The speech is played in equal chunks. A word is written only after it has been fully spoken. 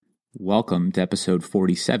Welcome to episode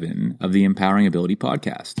 47 of the Empowering Ability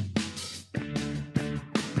Podcast.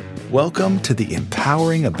 Welcome to the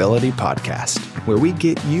Empowering Ability Podcast, where we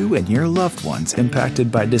get you and your loved ones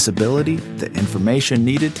impacted by disability the information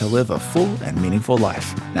needed to live a full and meaningful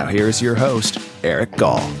life. Now here's your host, Eric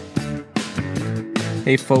Gall.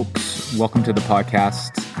 Hey folks, welcome to the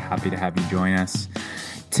podcast. Happy to have you join us.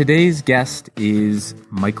 Today's guest is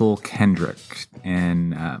Michael Kendrick,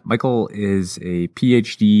 and Michael is a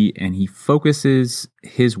PhD, and he focuses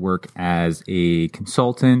his work as a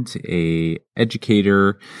consultant, a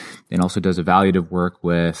educator, and also does evaluative work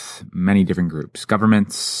with many different groups,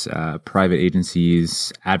 governments, private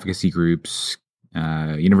agencies, advocacy groups,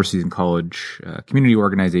 universities and college, community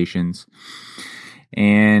organizations,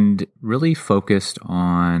 and really focused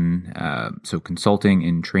on consulting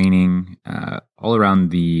and training all around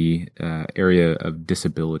the area of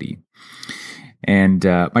disability. And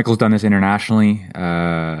Michael's done this internationally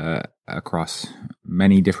across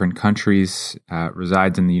many different countries,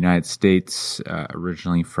 resides in the United States,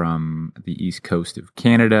 originally from the East Coast of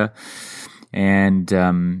Canada. And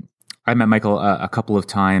I met Michael a couple of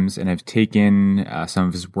times, and I've taken some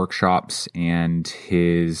of his workshops and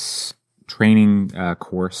his training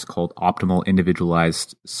course called Optimal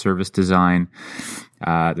Individualized Service Design.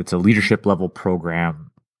 That's a leadership level program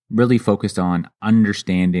really focused on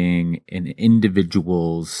understanding an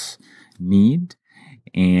individual's need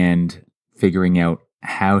and figuring out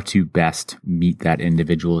how to best meet that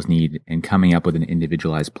individual's need and coming up with an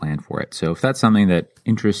individualized plan for it. So if that's something that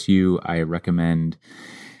interests you, I recommend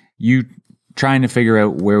you trying to figure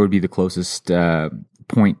out where would be the closest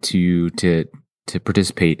point to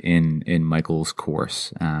participate in Michael's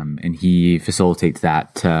course, and he facilitates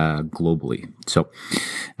that globally. So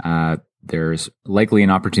there's likely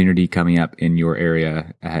an opportunity coming up in your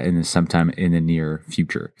area sometime in the near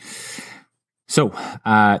future. So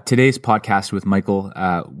today's podcast with Michael,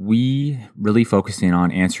 we really focused in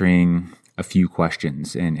on answering a few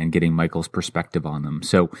questions and getting Michael's perspective on them.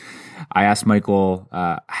 So I asked Michael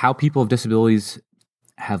how people with disabilities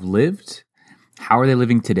have lived, how are they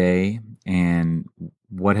living today, and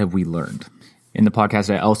what have we learned? In the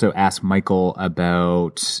podcast, I also asked Michael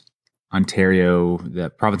about Ontario,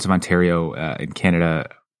 the province of Ontario in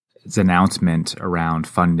Canada's announcement around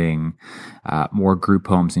funding more group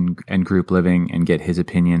homes and group living, and get his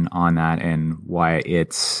opinion on that and why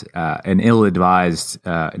it's an ill-advised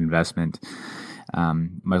investment.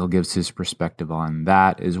 Michael gives his perspective on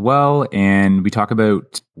that as well. And we talk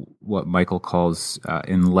about what Michael calls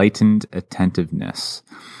enlightened attentiveness.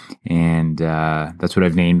 And that's what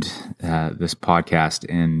I've named this podcast.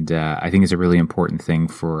 And I think it's a really important thing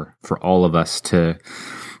for all of us to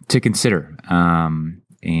consider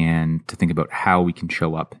and to think about how we can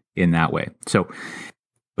show up in that way. So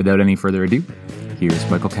without any further ado, here's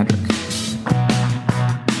Michael Kendrick.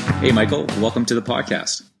 Hey, Michael, welcome to the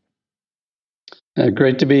podcast.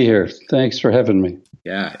 Great to be here. Thanks for having me.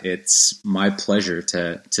 Yeah, it's my pleasure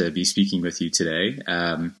to be speaking with you today.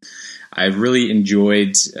 I've really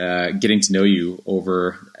enjoyed getting to know you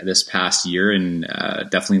over this past year, and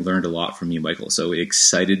definitely learned a lot from you, Michael. So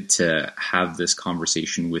excited to have this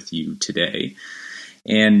conversation with you today.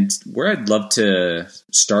 And where I'd love to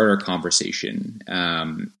start our conversation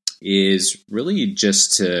is really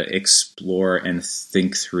just to explore and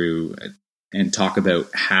think through and talk about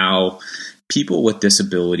how people with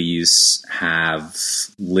disabilities have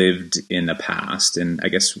lived in the past, and I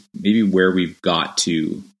guess maybe where we've got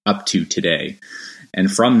up to today.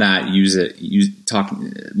 And from that,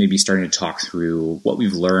 starting to talk through what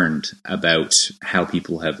we've learned about how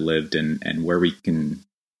people have lived and where we can,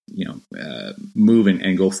 move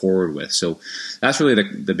and go forward with. So that's really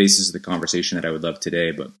the basis of the conversation that I would love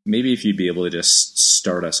today. But maybe if you'd be able to just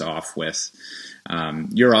start us off with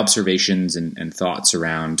your observations and thoughts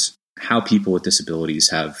around how people with disabilities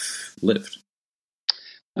have lived.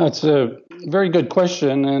 That's a very good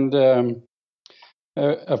question. And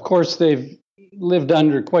of course, they've lived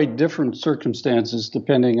under quite different circumstances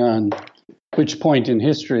depending on which point in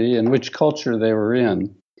history and which culture they were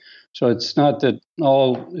in. So it's not that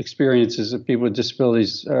all experiences of people with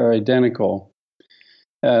disabilities are identical.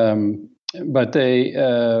 But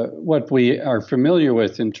what we are familiar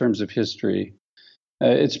with in terms of history,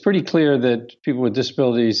 it's pretty clear that people with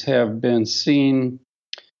disabilities have been seen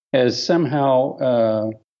as somehow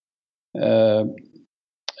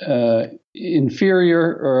inferior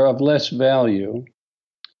or of less value,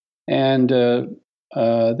 and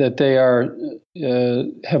that they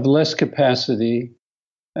have less capacity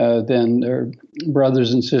than their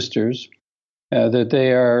brothers and sisters, that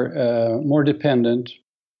they are more dependent,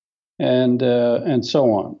 and so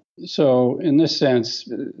on. So in this sense,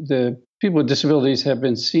 the people with disabilities have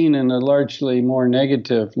been seen in a largely more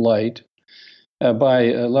negative light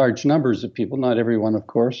by large numbers of people, not everyone, of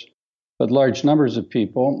course, but large numbers of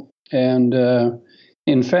people. And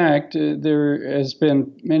in fact, there has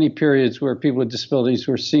been many periods where people with disabilities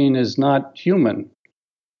were seen as not human,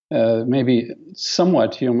 maybe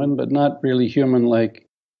somewhat human, but not really human like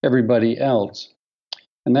everybody else.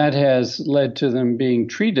 And that has led to them being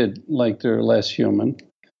treated like they're less human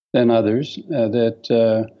than others.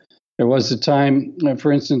 There was a time,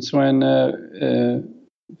 for instance, when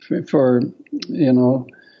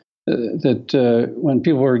when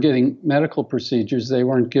people were getting medical procedures, they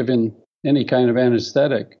weren't given any kind of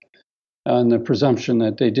anesthetic on the presumption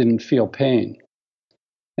that they didn't feel pain.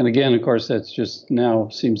 And again, of course, that's just now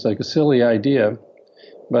seems like a silly idea.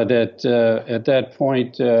 But at that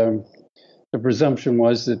point, the presumption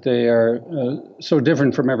was that they are so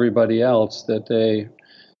different from everybody else that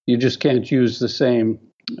you just can't use the same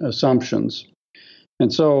assumptions.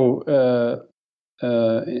 And so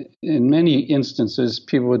in many instances,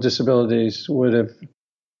 people with disabilities would have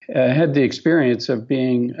had the experience of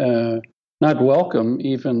being not welcome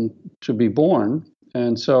even to be born.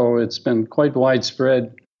 And so it's been quite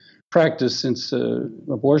widespread practice since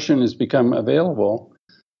abortion has become available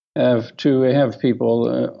to have people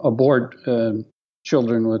abort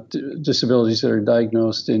children with disabilities that are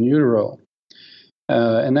diagnosed in utero.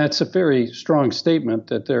 And that's a very strong statement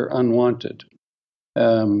that they're unwanted.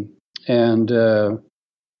 And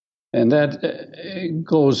that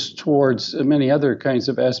goes towards many other kinds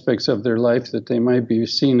of aspects of their life, that they might be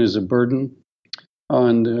seen as a burden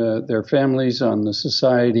on their families, on the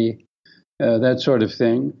society, that sort of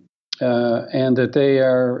thing. And that they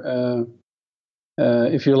are,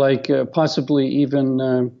 if you like, possibly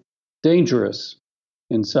even dangerous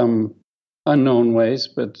in some unknown ways,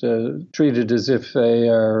 but treated as if they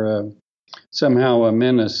are somehow a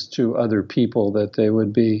menace to other people, that they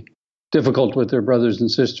would be difficult with their brothers and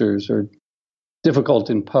sisters, or difficult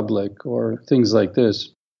in public, or things like this.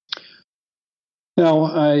 Now,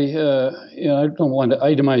 I don't want to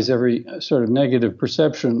itemize every sort of negative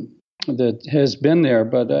perception that has been there,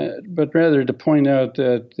 but rather to point out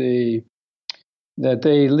that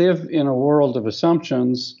they live in a world of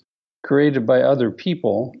assumptions created by other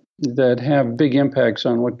people that have big impacts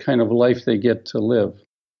on what kind of life they get to live.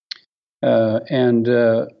 And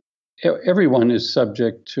everyone is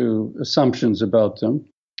subject to assumptions about them.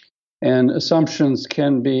 And assumptions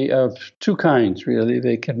can be of two kinds, really.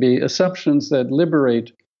 They can be assumptions that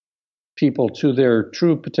liberate people to their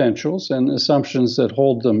true potentials, and assumptions that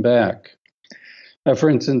hold them back. For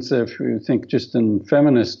instance, if you think just in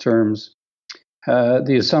feminist terms,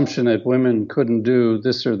 the assumption that women couldn't do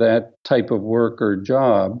this or that type of work or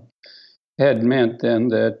job had meant then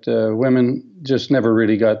that women just never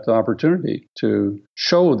really got the opportunity to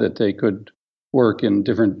show that they could work in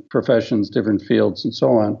different professions, different fields, and so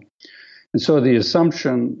on. And so the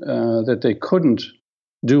assumption that they couldn't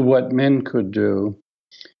do what men could do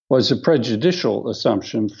was a prejudicial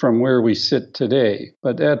assumption from where we sit today.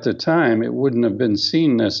 But at the time, it wouldn't have been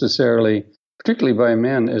seen necessarily, particularly by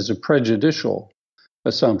men, as a prejudicial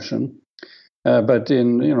assumption. But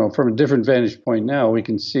from a different vantage point now, we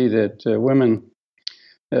can see that women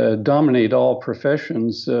dominate all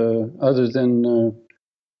professions other than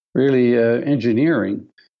really engineering.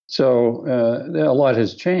 So a lot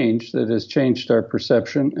has changed that has changed our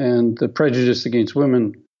perception, and the prejudice against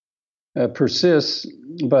women persists,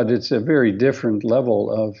 but it's a very different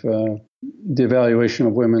level of the evaluation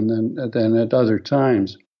of women than at other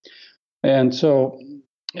times. And so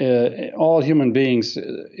all human beings,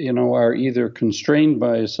 are either constrained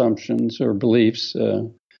by assumptions or beliefs,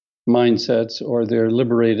 mindsets, or they're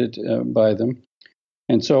liberated by them.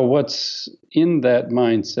 And so what's in that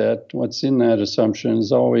mindset, what's in that assumption,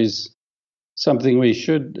 is always something we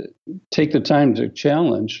should take the time to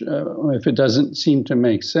challenge if it doesn't seem to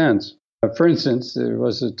make sense. For instance, there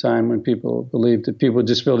was a time when people believed that people with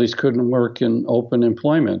disabilities couldn't work in open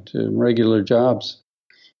employment, in regular jobs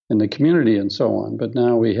in the community, and so on. But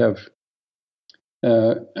now we have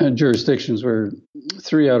jurisdictions where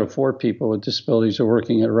 3 out of 4 people with disabilities are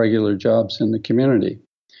working at regular jobs in the community.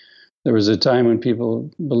 There was a time when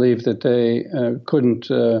people believed that they couldn't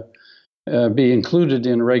be included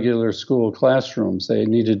in regular school classrooms. They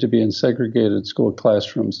needed to be in segregated school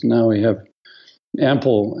classrooms. Now we have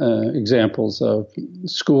ample examples of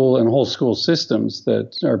school and whole school systems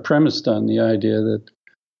that are premised on the idea that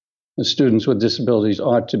the students with disabilities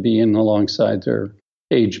ought to be in alongside their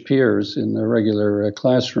age peers in the regular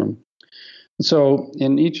classroom. So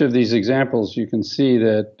in each of these examples, you can see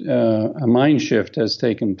that a mind shift has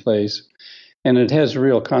taken place. And it has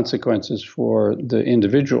real consequences for the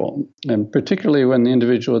individual, and particularly when the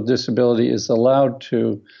individual with disability is allowed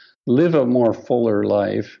to live a more fuller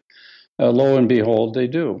life. Lo and behold, they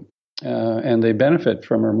do. And they benefit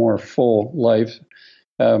from a more full life,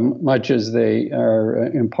 much as they are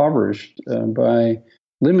impoverished by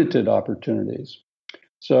limited opportunities.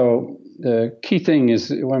 So the key thing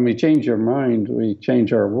is when we change our mind, we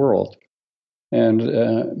change our world. And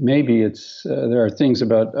maybe there are things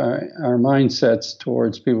about our mindsets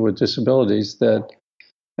towards people with disabilities that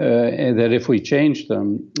if we change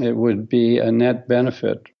them, it would be a net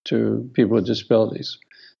benefit to people with disabilities,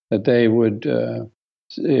 that they would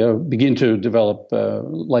begin to develop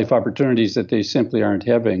life opportunities that they simply aren't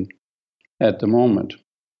having at the moment.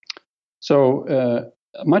 So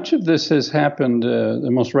much of this has happened,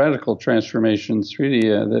 the most radical transformations really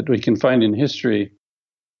that we can find in history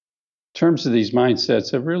in terms of these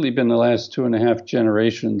mindsets have really been the last 2.5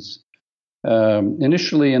 generations,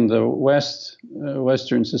 initially in the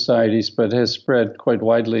Western societies, but has spread quite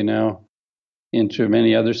widely now into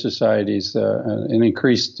many other societies, and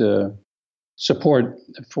increased support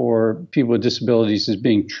for people with disabilities as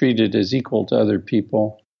being treated as equal to other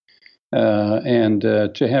people, and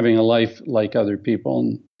to having a life like other people.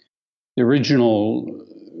 And the original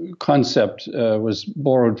concept was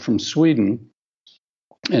borrowed from Sweden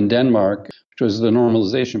and Denmark, which was the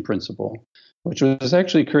normalization principle, which was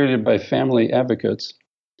actually created by family advocates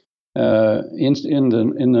in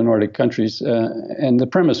the Nordic countries. And the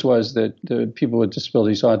premise was that the people with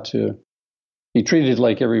disabilities ought to be treated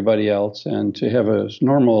like everybody else and to have as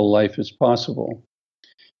normal a life as possible.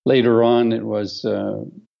 Later on, it was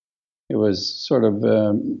sort of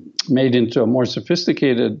made into a more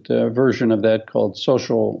sophisticated version of that called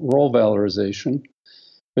social role valorization,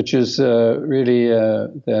 which is really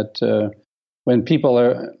that when people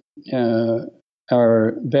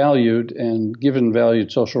are valued and given valued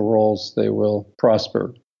social roles, they will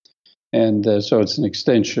prosper. And so it's an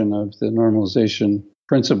extension of the normalization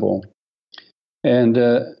principle. And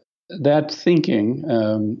that thinking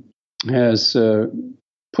has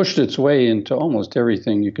pushed its way into almost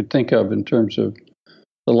everything you could think of in terms of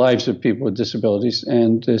the lives of people with disabilities,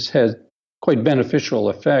 and this has quite beneficial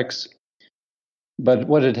effects. But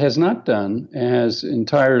what it has not done has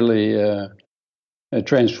entirely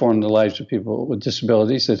transformed the lives of people with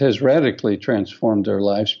disabilities. It has radically transformed their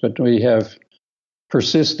lives, but we have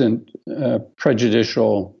persistent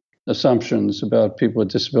prejudicial assumptions about people with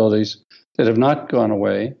disabilities that have not gone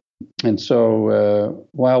away. And so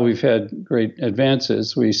while we've had great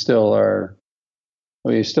advances, we still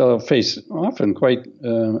face often quite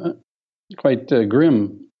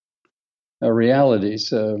grim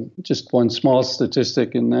realities. Just one small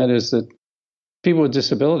statistic, and that is that people with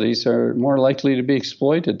disabilities are more likely to be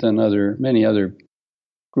exploited than many other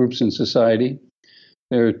groups in society.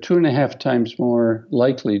 They're 2.5 times more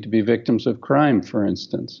likely to be victims of crime, for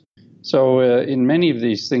instance. So in many of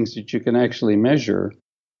these things that you can actually measure,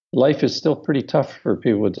 life is still pretty tough for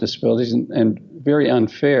people with disabilities and very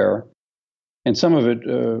unfair. And some of it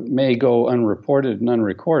may go unreported and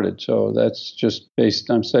unrecorded. So that's just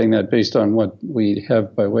I'm saying that based on what we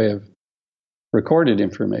have by way of recorded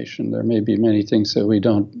information. There may be many things that we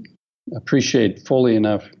don't appreciate fully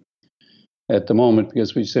enough at the moment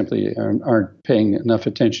because we simply aren't paying enough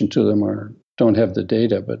attention to them or don't have the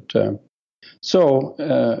data. But so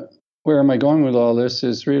where am I going with all this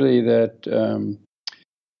is really that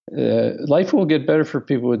life will get better for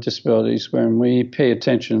people with disabilities when we pay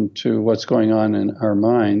attention to what's going on in our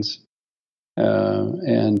minds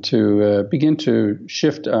and to begin to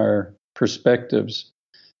shift our perspectives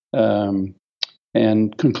and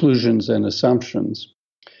conclusions and assumptions.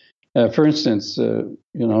 For instance, if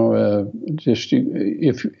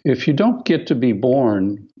you don't get to be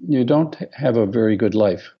born, you don't have a very good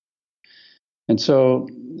life. And so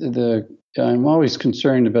I'm always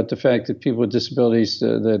concerned about the fact that people with disabilities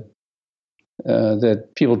that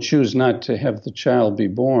people choose not to have the child be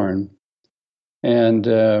born. And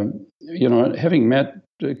having met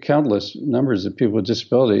countless numbers of people with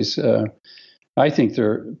disabilities, I think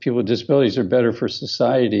people with disabilities are better for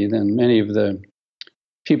society than many of the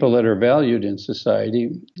people that are valued in society.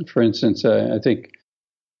 For instance, I think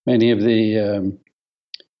many of the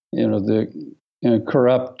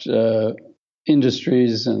corrupt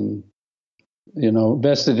industries and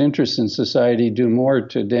vested interests in society do more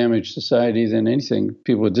to damage society than anything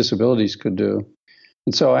people with disabilities could do.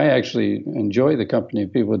 And so I actually enjoy the company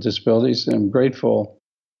of people with disabilities. I'm grateful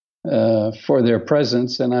for their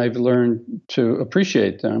presence, and I've learned to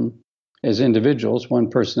appreciate them as individuals,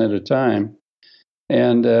 one person at a time.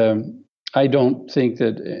 And I don't think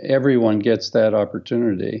that everyone gets that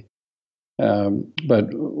opportunity. But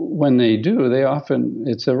when they do,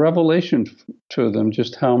 it's a revelation to them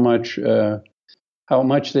just how much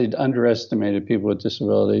they'd underestimated people with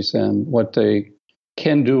disabilities and what they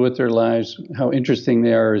can do with their lives, how interesting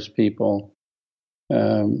they are as people,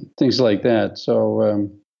 things like that. So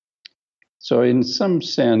in some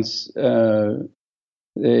sense, opening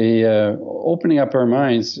up our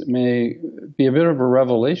minds may be a bit of a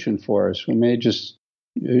revelation for us. We may just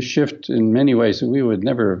shift in many ways that we would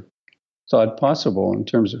never have thought possible in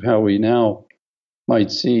terms of how we now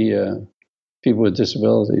might see people with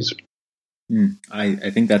disabilities.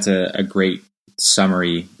 I think that's a great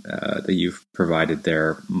summary that you've provided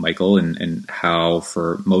there, Michael, and how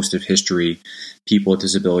for most of history, people with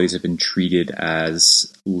disabilities have been treated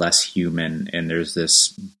as less human, and there's this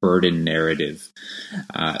burden narrative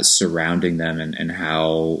surrounding them, and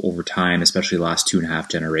how over time, especially the last 2.5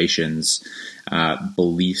 generations,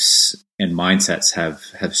 beliefs and mindsets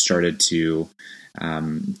have started to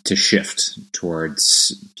shift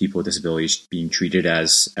towards people with disabilities being treated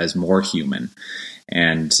as more human.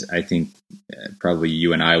 And I think probably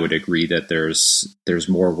you and I would agree that there's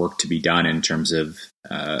more work to be done in terms of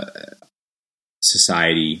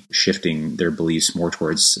society shifting their beliefs more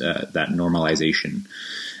towards that normalization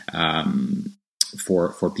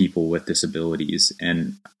for people with disabilities.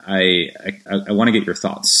 And I want to get your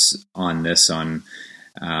thoughts on this, on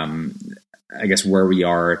I guess where we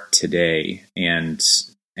are today and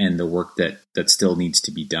the work that still needs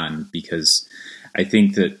to be done, because I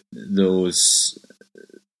think that those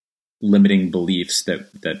limiting beliefs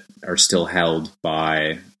that are still held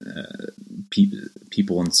by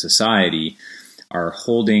people in society are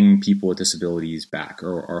holding people with disabilities back,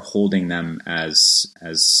 or are holding them as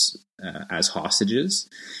hostages.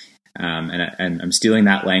 And I'm stealing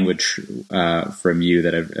that language from you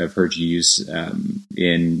that I've heard you use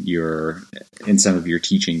in some of your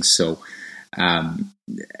teachings. So,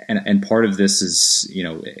 and part of this is,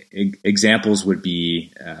 examples would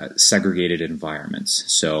be segregated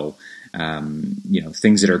environments. So,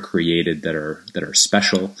 things that are created that are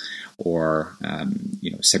special, or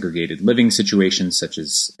segregated living situations such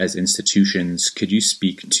as institutions. Could you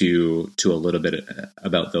speak to a little bit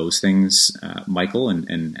about those things, Michael,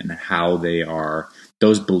 and how they are,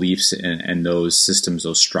 those beliefs and those systems,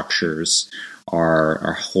 those structures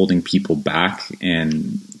are holding people back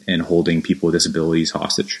and holding people with disabilities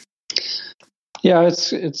hostage? Yeah,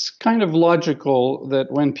 it's kind of logical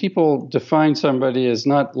that when people define somebody as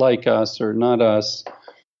not like us or not us,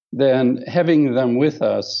 then having them with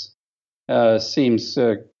us seems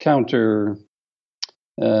counter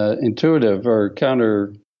intuitive, or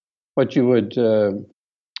counter what you would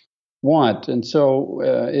want. And so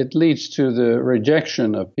it leads to the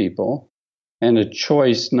rejection of people and a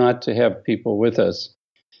choice not to have people with us.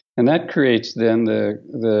 And that creates then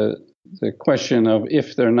the question of,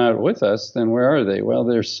 if they're not with us, then where are they? Well,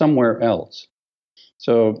 they're somewhere else.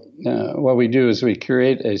 So what we do is we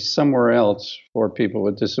create a somewhere else for people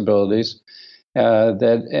with disabilities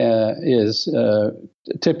that is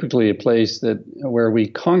typically a place where we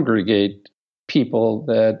congregate people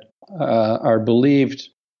that are believed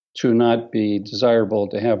to not be desirable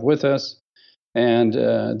to have with us. And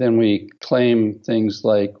then we claim things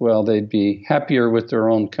like, well, they'd be happier with their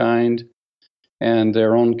own kind, and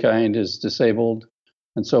their own kind is disabled.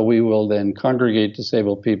 And so we will then congregate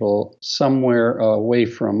disabled people somewhere away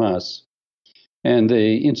from us. And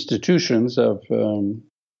the institutions of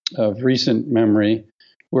recent memory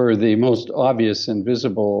were the most obvious and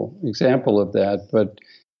visible example of that. But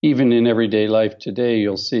even in everyday life today,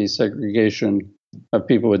 you'll see segregation of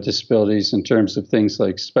people with disabilities in terms of things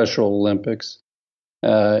like Special Olympics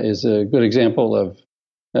is a good example of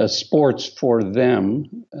sports for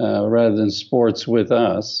them rather than sports with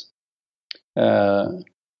us. And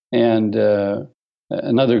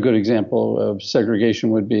another good example of segregation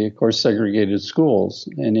would be, of course, segregated schools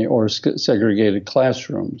or segregated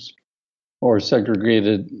classrooms, or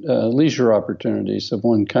segregated leisure opportunities of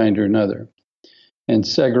one kind or another, and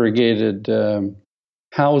segregated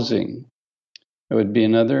housing. It would be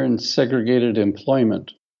another, and segregated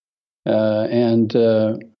employment. And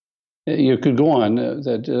you could go on.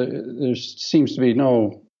 There seems to be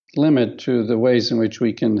no limit to the ways in which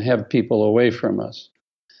we can have people away from us.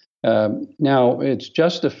 Now, it's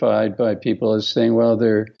justified by people as saying, well,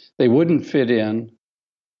 they wouldn't fit in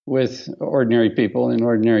with ordinary people in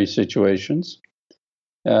ordinary situations,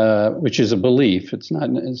 which is a belief. It's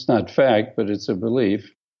not fact, but it's a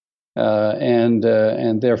belief, and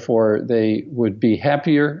therefore they would be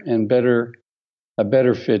happier and a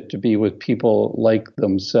better fit to be with people like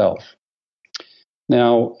themselves.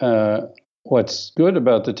 Now, what's good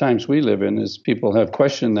about the times we live in is people have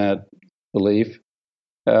questioned that belief.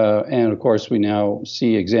 And of course, we now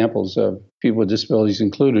see examples of people with disabilities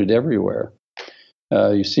included everywhere.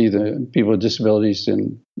 You see the people with disabilities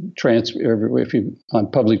on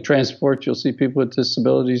public transport, you'll see people with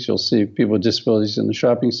disabilities. You'll see people with disabilities in the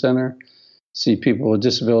shopping center. See people with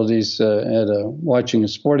disabilities watching a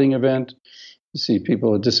sporting event. You see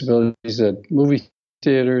people with disabilities at movie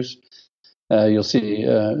theaters. You'll see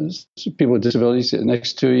people with disabilities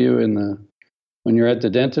next to you when you're at the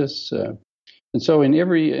dentist. And so in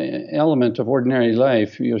every element of ordinary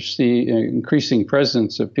life, you'll see an increasing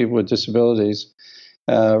presence of people with disabilities,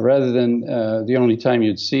 rather than the only time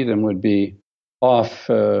you'd see them would be off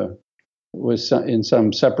in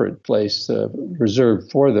some separate place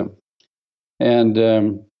reserved for them. And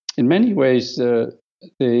in many ways,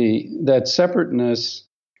 that separateness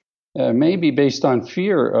may be based on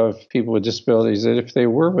fear of people with disabilities, that if they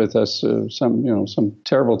were with us, some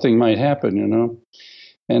terrible thing might happen,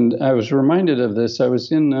 And I was reminded of this. I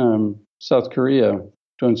was in South Korea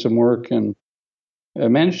doing some work, and I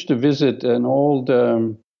managed to visit an old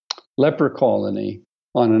leper colony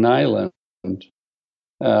on an island in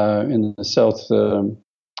the south of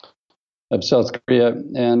South Korea.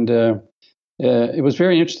 And it was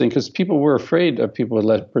very interesting because people were afraid of people with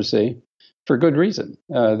leprosy for good reason.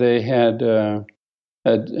 They had a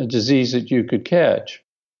disease that you could catch.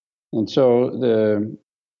 And so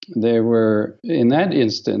they were, in that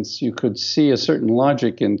instance, you could see a certain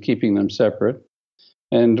logic in keeping them separate.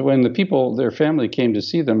 And when their family came to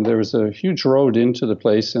see them, there was a huge road into the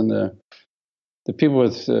place, and the people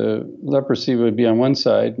with leprosy would be on one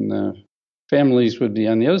side, and the families would be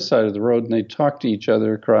on the other side of the road, and they'd talk to each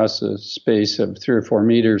other across a space of 3 or 4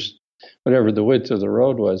 meters, whatever the width of the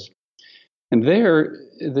road was. And there,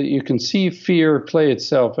 you can see fear play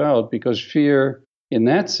itself out, because fear, in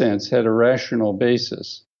that sense, had a rational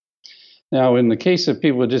basis. Now, in the case of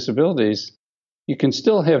people with disabilities, you can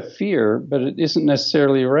still have fear, but it isn't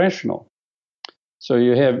necessarily irrational. So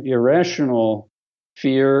you have irrational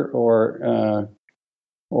fear or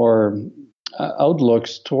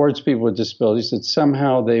outlooks towards people with disabilities that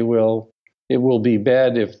somehow it will be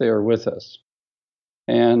bad if they're with us.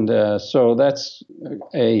 And so that's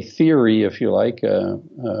a theory, if you like, a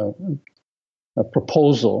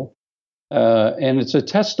proposal. And it's a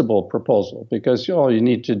testable proposal, because all you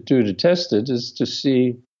need to do to test it is to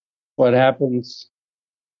see what happens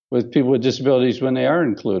with people with disabilities when they are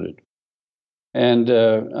included. And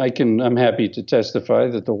I'm happy to testify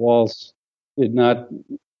that the walls did not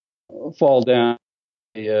fall down.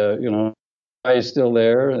 The sky is still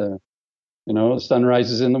there. The sun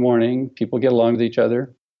rises in the morning. People get along with each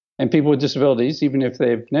other. And people with disabilities, even if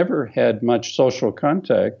they've never had much social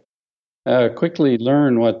contact, quickly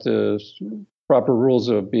learn what the proper rules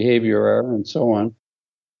of behavior are, and so on.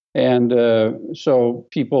 And so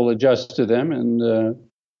people adjust to them, and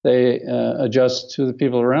they adjust to the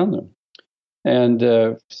people around them.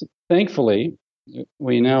 And thankfully,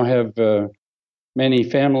 we now have many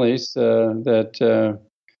families that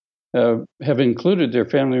have included their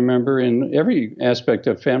family member in every aspect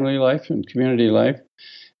of family life and community life.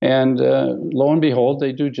 And lo and behold,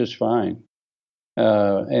 they do just fine.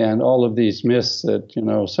 And all of these myths that,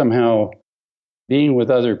 somehow being with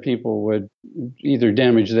other people would either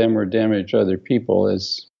damage them or damage other people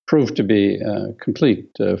is proved to be a complete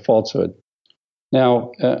falsehood.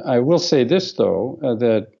 Now, I will say this, though,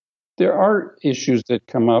 that there are issues that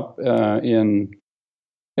come up in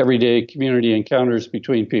everyday community encounters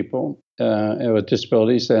between people with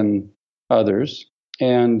disabilities and others.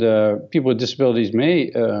 And people with disabilities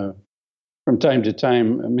may, from time to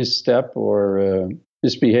time, misstep or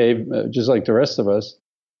misbehave just like the rest of us.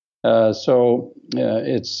 So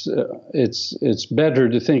it's better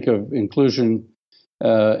to think of inclusion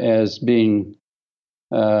as being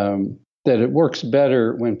that it works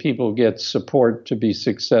better when people get support to be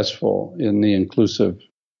successful in the inclusive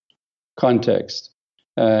context.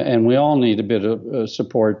 And we all need a bit of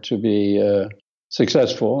support to be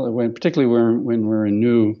successful, particularly when we're in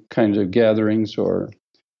new kinds of gatherings or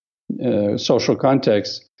social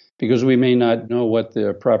contexts, because we may not know what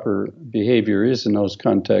the proper behavior is in those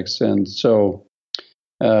contexts. And so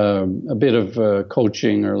a bit of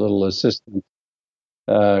coaching or a little assistance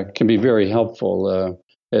can be very helpful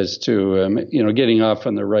as to, getting off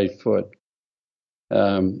on the right foot.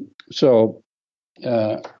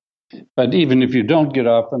 But even if you don't get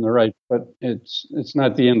off on the right foot, it's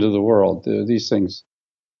not the end of the world. These things,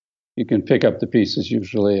 you can pick up the pieces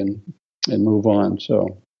usually and move on.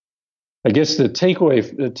 So I guess the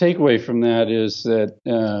takeaway from that is that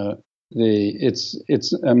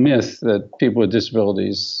it's a myth that people with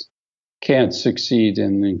disabilities can't succeed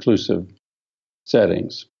in inclusive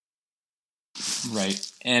settings.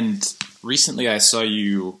 Right. And recently I saw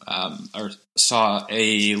you, or saw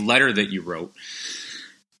a letter that you wrote,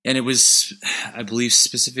 and it was, I believe,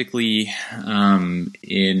 specifically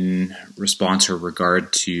in response or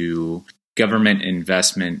regard to government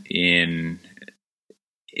investment in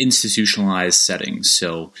institutionalized settings.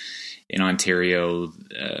 So in Ontario,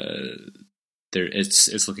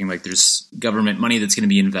 it's looking like there's government money that's going to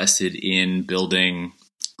be invested in building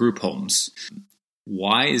group homes.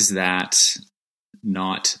 Why is that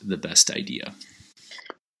not the best idea?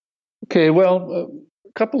 Okay, well,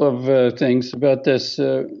 a couple of things about this.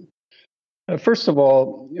 First of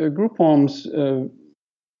all, group homes are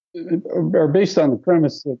based on the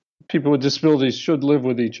premise that people with disabilities should live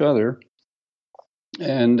with each other,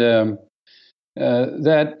 and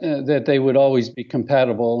that they would always be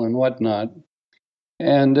compatible and whatnot.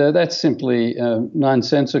 And that's simply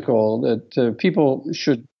nonsensical, that people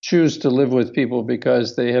should choose to live with people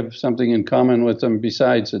because they have something in common with them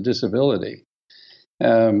besides a disability.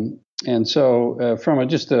 And so from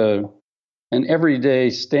an everyday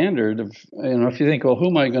standard of, if you think, well, who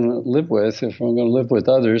am I going to live with if I'm going to live with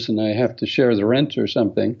others and I have to share the rent or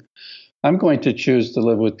something? I'm going to choose to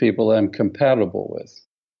live with people I'm compatible with.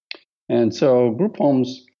 And so group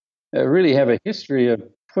homes really have a history of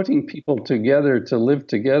putting people together to live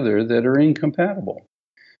together that are incompatible.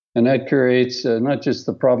 And that creates not just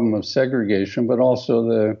the problem of segregation, but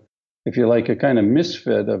also if you like, a kind of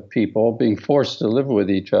misfit of people being forced to live with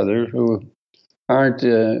each other who aren't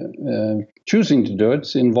choosing to do it.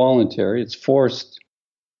 It's involuntary. It's forced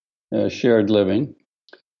shared living.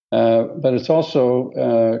 But it's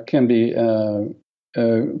also can be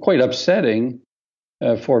quite upsetting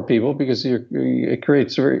for people because it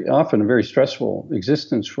creates very often a very stressful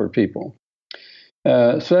existence for people.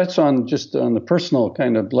 So that's on the personal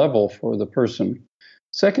kind of level for the person.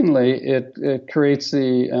 Secondly, it creates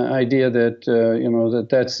the idea that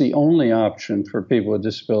that's the only option for people with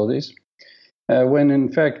disabilities. When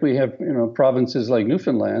in fact we have provinces like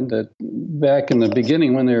Newfoundland that back in the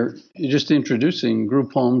beginning when they're just introducing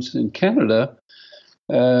group homes in Canada,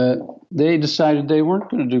 they decided they weren't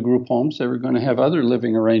going to do group homes. They were going to have other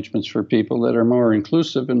living arrangements for people that are more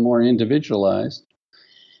inclusive and more individualized.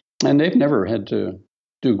 And they've never had to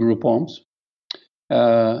do group homes.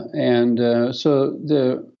 So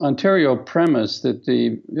the Ontario premise that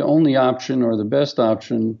the only option or the best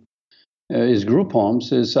option is group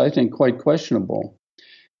homes is, I think, quite questionable.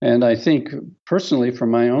 And I think personally,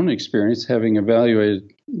 from my own experience, having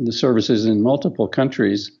evaluated the services in multiple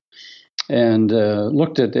countries and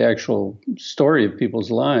looked at the actual story of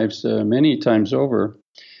people's lives many times over,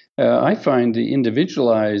 I find the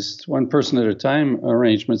individualized one person at a time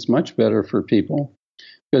arrangements much better for people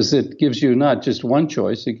because it gives you not just one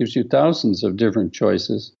choice, it gives you thousands of different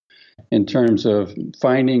choices in terms of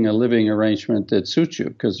finding a living arrangement that suits you,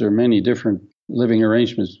 because there are many different living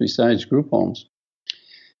arrangements besides group homes.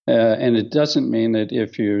 And it doesn't mean that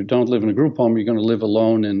if you don't live in a group home, you're going to live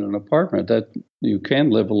alone in an apartment. That you can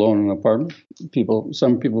live alone in an apartment.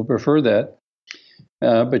 Some people prefer that.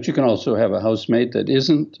 But you can also have a housemate that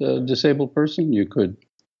isn't a disabled person. You could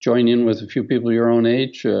join in with a few people your own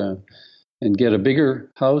age and get a bigger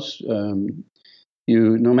house.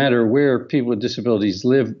 No matter where people with disabilities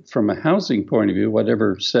live from a housing point of view,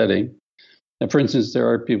 whatever setting. For instance, there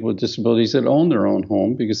are people with disabilities that own their own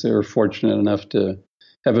home because they were fortunate enough to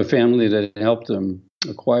have a family that helped them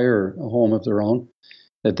acquire a home of their own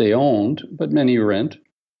that they owned, but many rent.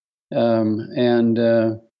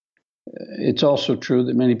 It's also true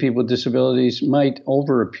that many people with disabilities might,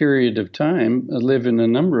 over a period of time, live in a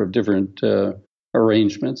number of different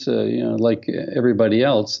arrangements, like everybody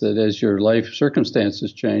else, that as your life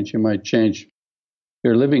circumstances change, you might change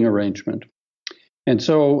your living arrangement. And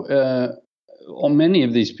so many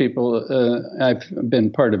of these people, I've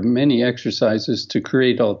been part of many exercises to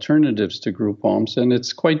create alternatives to group homes, and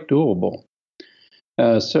it's quite doable.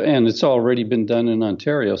 And it's already been done in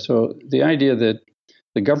Ontario. So the idea that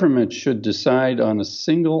the government should decide on a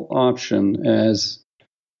single option as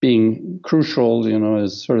being crucial,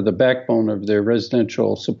 as sort of the backbone of their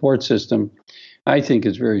residential support system, I think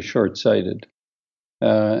is very short-sighted.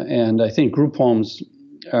 And I think group homes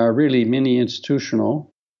are really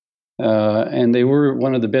mini-institutional, and they were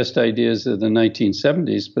one of the best ideas of the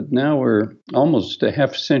 1970s, but now we're almost a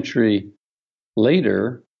half century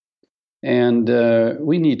later, and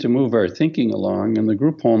we need to move our thinking along, and the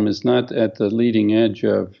group home is not at the leading edge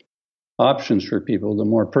of options for people. The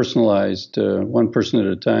more personalized, one person at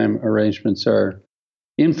a time arrangements are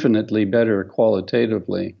infinitely better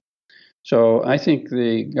qualitatively. So I think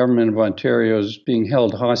the government of Ontario is being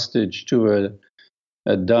held hostage to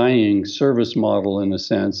a dying service model in a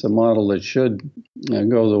sense, a model that should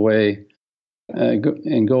go away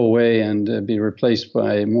and be replaced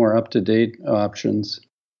by more up-to-date options.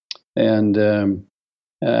 And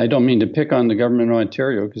I don't mean to pick on the government of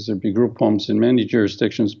Ontario, because there'd be group homes in many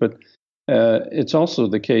jurisdictions, but it's also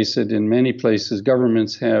the case that in many places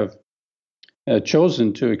governments have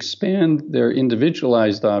chosen to expand their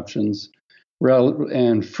individualized options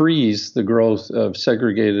and freeze the growth of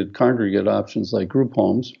segregated congregate options like group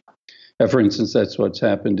homes. For instance, that's what's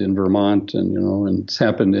happened in Vermont, and it's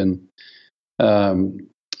happened for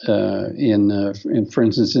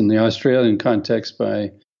instance, in the Australian context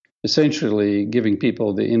by essentially giving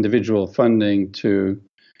people the individual funding to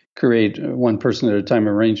create one person at a time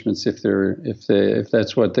arrangements if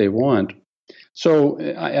that's what they want. So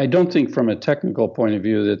I don't think from a technical point of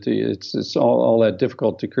view that it's all that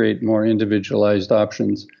difficult to create more individualized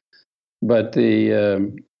options, but both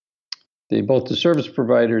the service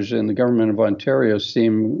providers and the government of Ontario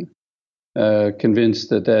seem convinced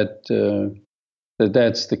that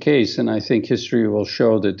that's the case, and I think history will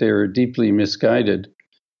show that they were deeply misguided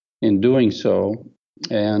in doing so,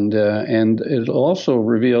 and it'll also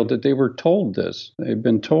reveal that they were told this. They've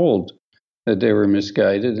been told that they were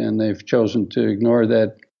misguided, and they've chosen to ignore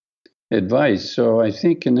that advice. So I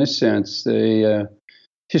think in this sense,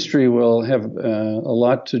 history will have a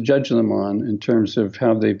lot to judge them on in terms of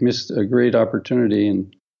how they've missed a great opportunity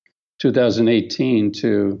in 2018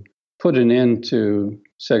 to put an end to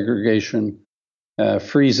segregation,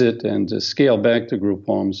 freeze it, and to scale back the group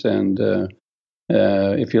homes, and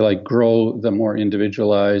if you like, grow the more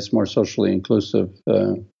individualized, more socially inclusive,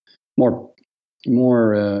 more,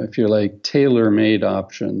 if you like, tailor-made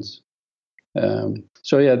options.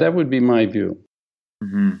 So yeah, that would be my view.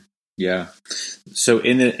 Mm-hmm. Yeah. So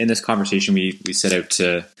in this conversation, we set out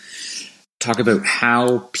to talk about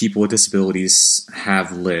how people with disabilities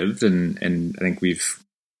have lived, and I think we've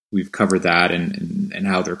covered that and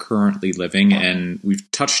how they're currently living, and we've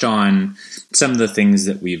touched on some of the things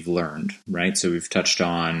that we've learned, right? So we've touched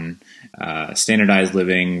on standardized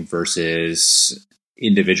living versus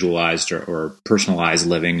individualized or personalized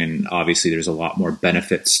living, and obviously there's a lot more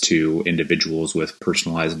benefits to individuals with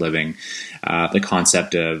personalized living. The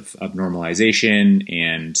concept of normalization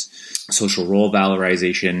and social role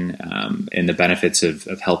valorization, and the benefits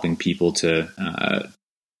of helping people to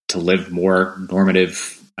live more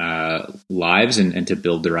normative lives and to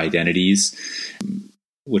build their identities,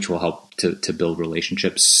 which will help to build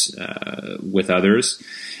relationships with others.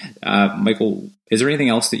 Michael, is there anything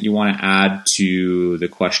else that you want to add to the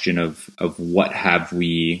question of what have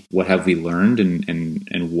we learned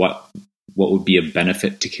and what would be a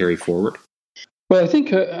benefit to carry forward? Well, I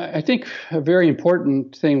think a very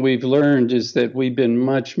important thing we've learned is that we've been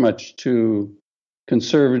much too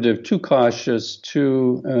conservative, too cautious,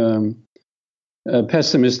 too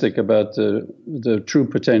pessimistic about the true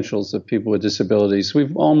potentials of people with disabilities.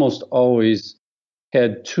 We've almost always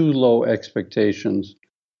had too low expectations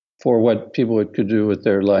for what people could do with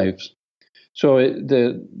their lives. So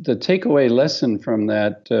the takeaway lesson from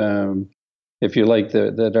that, if you like,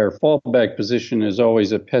 that our fallback position is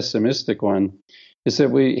always a pessimistic one, is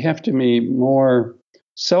that we have to be more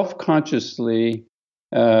self-consciously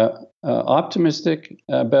optimistic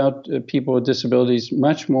about people with disabilities,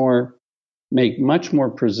 make much more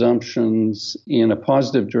presumptions in a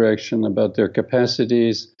positive direction about their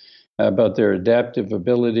capacities, about their adaptive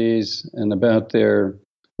abilities, and about their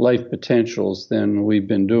life potentials than we've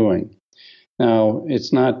been doing. Now,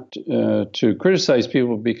 it's not to criticize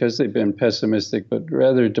people because they've been pessimistic, but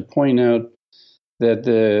rather to point out that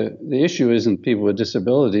the issue isn't people with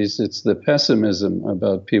disabilities, it's the pessimism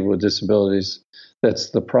about people with disabilities that's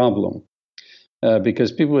the problem.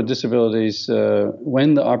 Because people with disabilities,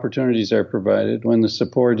 when the opportunities are provided, when the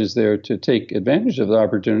support is there to take advantage of the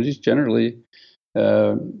opportunities, generally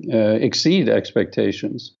exceed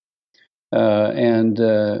expectations. And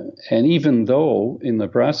even though in the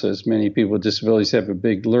process many people with disabilities have a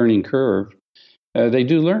big learning curve, they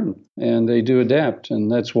do learn and they do adapt.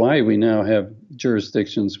 And that's why we now have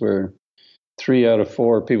jurisdictions where 3 out of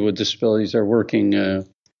 4 people with disabilities are working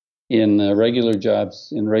in regular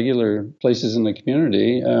jobs, in regular places in the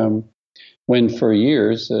community, when for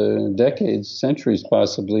years, decades, centuries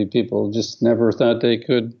possibly, people just never thought they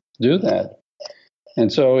could do that.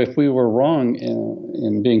 And so if we were wrong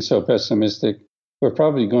in being so pessimistic, we're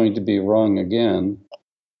probably going to be wrong again.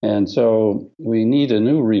 And so we need a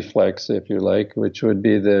new reflex, if you like, which would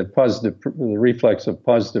be the reflex of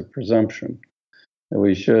positive presumption.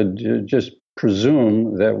 We should just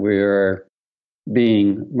presume that we are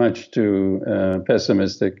being much too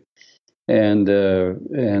pessimistic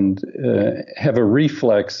have a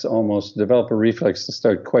reflex, almost develop a reflex to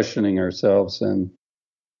start questioning ourselves and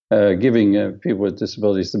giving people with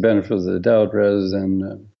disabilities the benefit of the doubt rather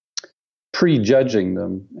than prejudging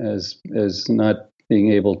them as not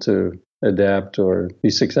being able to adapt or be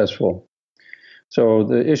successful. So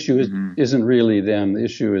the issue isn't really them. The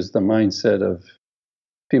issue is the mindset of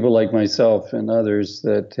people like myself and others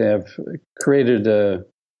that have created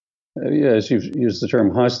as you've used the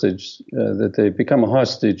term hostage, that they become a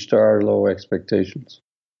hostage to our low expectations.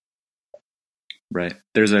 Right.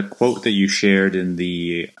 There's a quote that you shared in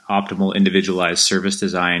the Optimal Individualized Service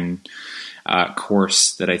Design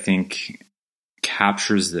course that I think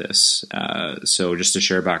captures this. So just to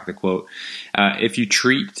share back the quote, if you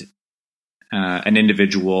treat an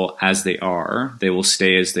individual as they are, they will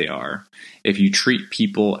stay as they are. If you treat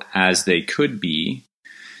people as they could be,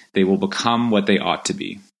 they will become what they ought to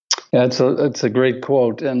be. Yeah, it's a great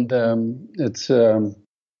quote, and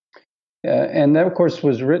and that of course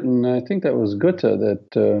was written. I think that was Goethe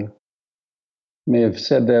that may have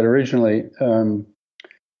said that originally,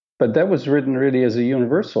 but that was written really as a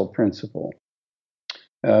universal principle.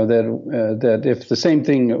 That if the same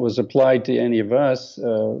thing was applied to any of us,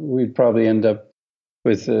 we'd probably end up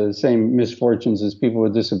with the same misfortunes as people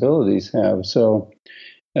with disabilities have. So.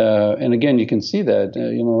 And again, you can see that,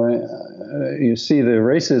 you see the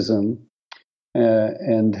racism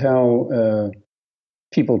and how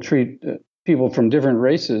people treat people from different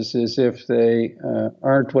races as if they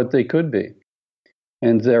aren't what they could be,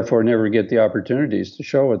 and therefore never get the opportunities to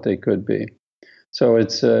show what they could be. So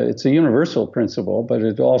it's a universal principle, but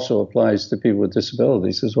it also applies to people with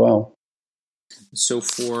disabilities as well. So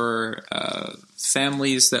for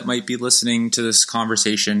families that might be listening to this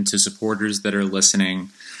conversation, to supporters that are listening,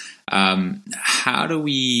 how do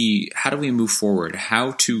we move forward?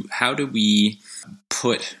 How do we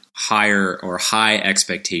put high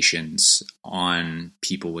expectations on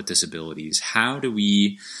people with disabilities? How do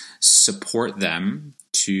we support them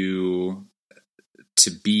to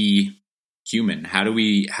be human? How do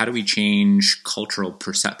we change cultural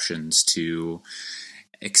perceptions to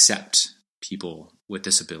accept people with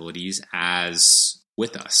disabilities as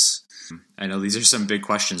with us? I know these are some big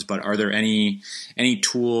questions, but are there any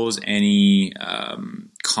tools, any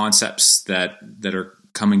concepts that are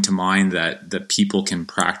coming to mind that people can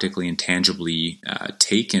practically and tangibly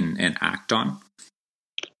take and act on?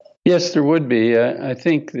 Yes, there would be. I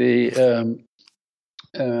think there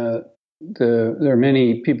are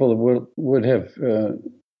many people that would have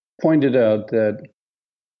pointed out that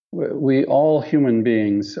we all human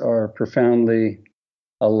beings are profoundly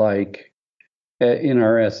alike in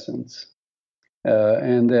our essence,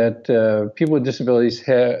 and that people with disabilities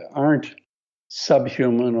aren't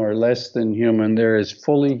subhuman or less than human. They're as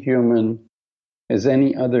fully human as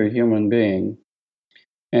any other human being.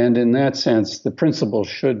 And in that sense, the principle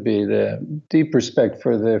should be the deep respect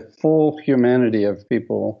for the full humanity of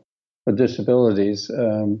people with disabilities.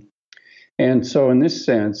 And so in this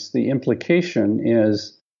sense, the implication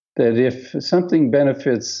is that if something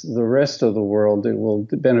benefits the rest of the world, it will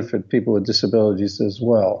benefit people with disabilities as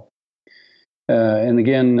well. And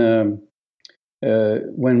again,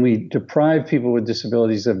 when we deprive people with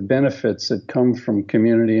disabilities of benefits that come from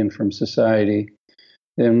community and from society,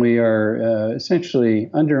 then we are essentially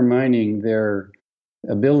undermining their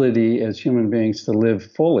ability as human beings to live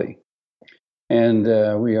fully. And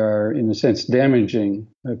we are, in a sense, damaging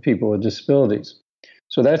people with disabilities.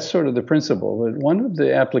 So that's sort of the principle. But one of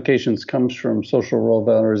the applications comes from social role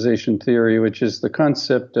valorization theory, which is the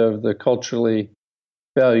concept of the culturally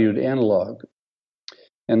valued analog.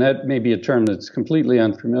 And that may be a term that's completely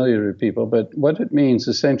unfamiliar to people, but what it means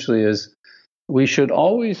essentially is we should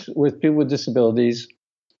always, with people with disabilities,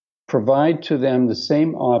 provide to them the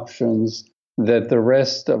same options that the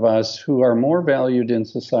rest of us who are more valued in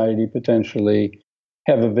society potentially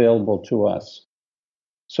have available to us.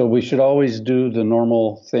 So we should always do the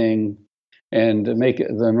normal thing and make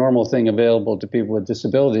the normal thing available to people with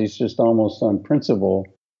disabilities just almost on principle,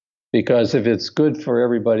 because if it's good for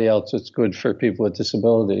everybody else, it's good for people with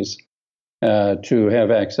disabilities to have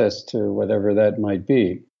access to whatever that might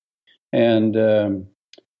be. And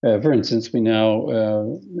for instance, we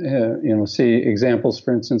now see examples,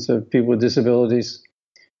 for instance, of people with disabilities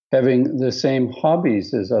having the same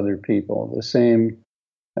hobbies as other people, the same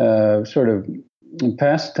sort of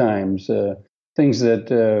pastimes, things that,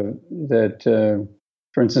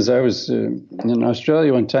 for instance, I was in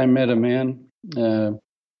Australia one time, met a man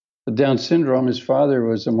with Down syndrome. His father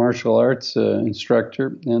was a martial arts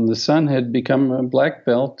instructor, and the son had become a black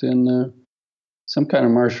belt in some kind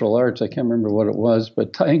of martial arts. I can't remember what it was,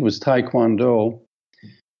 but I think it was Taekwondo.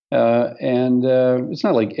 And it's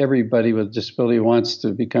not like everybody with a disability wants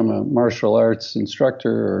to become a martial arts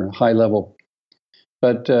instructor or high level.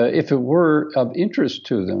 But if it were of interest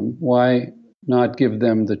to them, why not give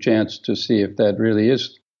them the chance to see if that really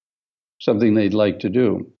is something they'd like to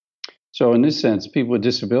do? So in this sense, people with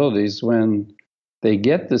disabilities, when they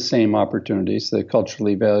get the same opportunities, the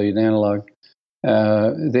culturally valued analog,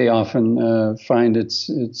 they often find it's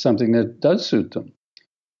something that does suit them.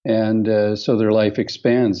 And so their life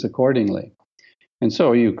expands accordingly. And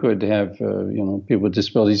so you could have, people with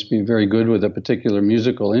disabilities be very good with a particular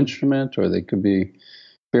musical instrument, or they could be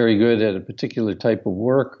very good at a particular type of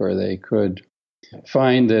work, or they could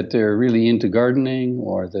find that they're really into gardening,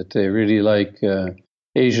 or that they really like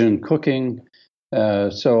Asian cooking.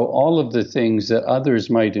 So all of the things that others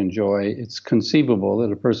might enjoy, it's conceivable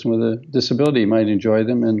that a person with a disability might enjoy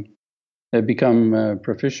them and become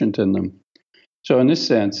proficient in them. So in this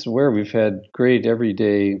sense, where we've had great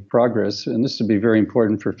everyday progress, and this would be very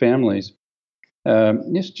important for families,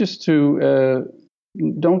 is just to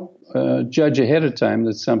don't judge ahead of time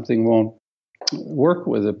that something won't work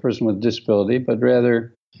with a person with a disability, but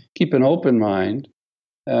rather keep an open mind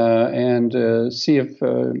and see if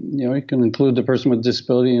you can include the person with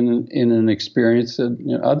disability in an experience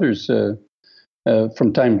that others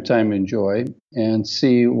from time to time enjoy, and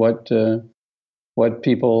see what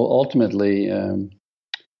people ultimately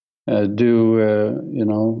do,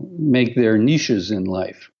 make their niches in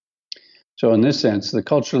life. So in this sense, the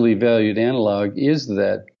culturally valued analog is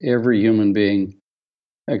that every human being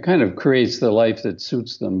kind of creates the life that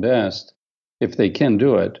suits them best, if they can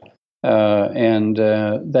do it. And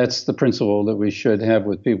that's the principle that we should have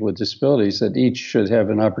with people with disabilities, that each should have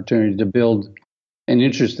an opportunity to build an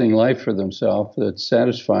interesting life for themselves that's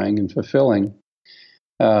satisfying and fulfilling.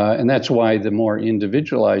 And that's why the more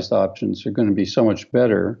individualized options are going to be so much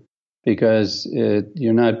better, because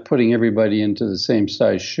you're not putting everybody into the same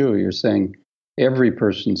size shoe. You're saying every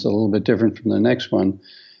person's a little bit different from the next one.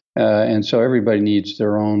 And so everybody needs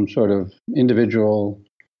their own sort of individual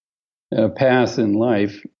path in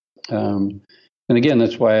life. And again,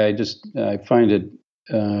 that's why I find it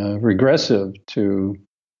regressive to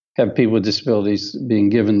have people with disabilities being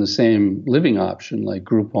given the same living option, like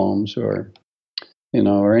group homes or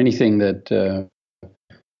anything that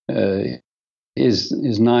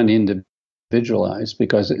is non-individualized,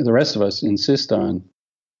 because the rest of us insist on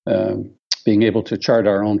being able to chart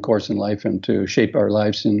our own course in life and to shape our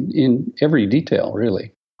lives in every detail,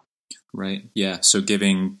 really. Right. Yeah. So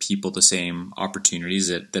giving people the same opportunities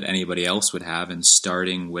that anybody else would have, and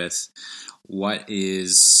starting with what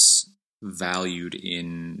is valued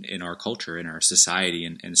in our culture, in our society,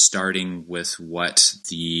 and starting with what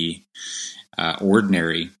the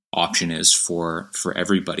ordinary option is for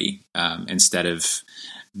everybody, instead of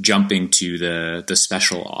jumping to the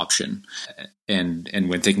special option. And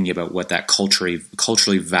when thinking about what that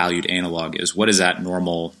culturally valued analog is, what is that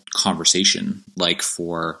normal conversation like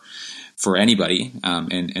for anybody,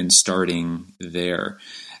 and starting there.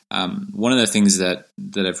 One of the things that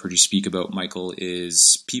I've heard you speak about, Michael,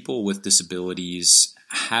 is people with disabilities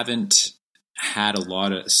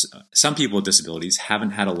some people with disabilities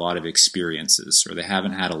haven't had a lot of experiences, or they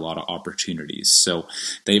haven't had a lot of opportunities. So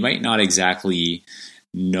they might not exactly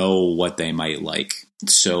know what they might like.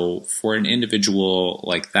 So for an individual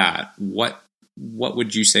like that, what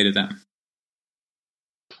would you say to them?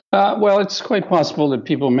 Well, it's quite possible that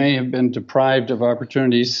people may have been deprived of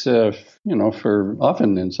opportunities, for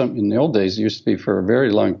often in the old days, it used to be for a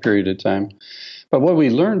very long period of time. But what we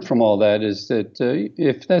learned from all that is that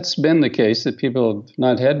if that's been the case, that people have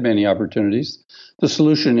not had many opportunities, the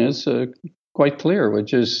solution is quite clear,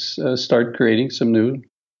 which is start creating some new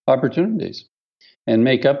opportunities and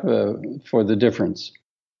make up for the difference.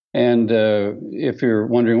 And if you're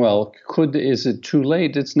wondering, well, is it too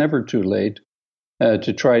late? It's never too late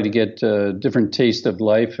to try to get a different taste of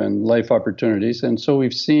life and life opportunities. And so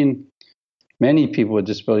we've seen many people with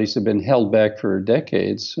disabilities have been held back for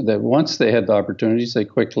decades, that once they had the opportunities, they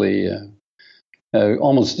quickly,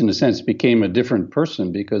 almost in a sense, became a different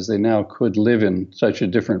person, because they now could live in such a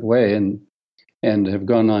different way and have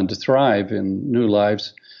gone on to thrive in new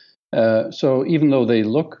lives. So even though they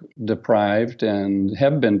look deprived and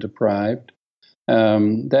have been deprived,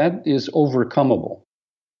 that is overcomable.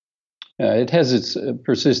 It has its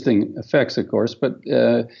persisting effects, of course, but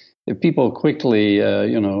if people quickly,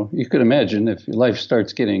 you could imagine if life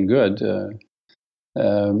starts getting good,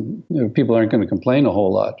 people aren't going to complain a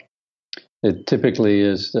whole lot. It typically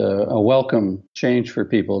is a welcome change for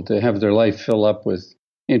people to have their life fill up with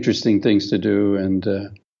interesting things to do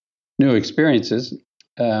and new experiences.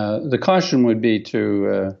 The caution would be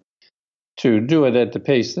to to do it at the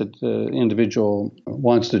pace that the individual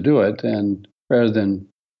wants to do it, and rather than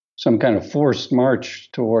some kind of forced march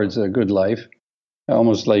towards a good life,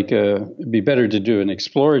 almost like it'd be better to do an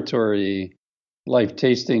exploratory life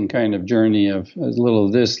tasting kind of journey of a little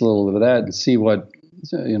of this, a little of that, and see what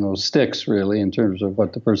sticks really in terms of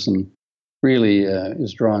what the person really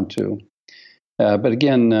is drawn to. But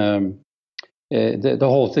again, the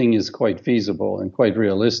whole thing is quite feasible and quite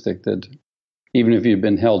realistic, that even if you've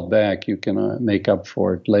been held back, you can make up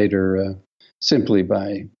for it later simply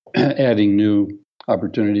by adding new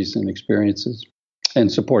opportunities and experiences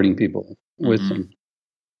and supporting people with them.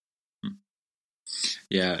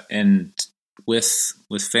 Yeah, and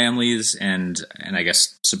with families and I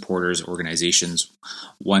guess supporters, organizations,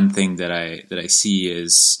 one thing that I see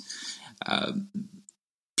is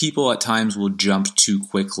people at times will jump too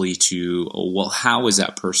quickly to, oh, well, how is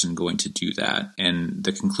that person going to do that? And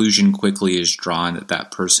the conclusion quickly is drawn that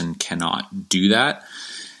that person cannot do that,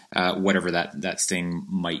 whatever that thing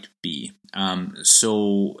might be.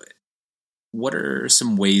 So what are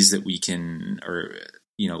some ways that we can, or,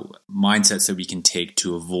 mindsets that we can take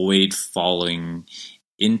to avoid falling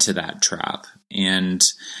into that trap? And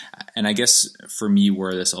I guess for me,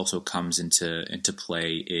 where this also comes into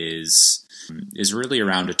play is really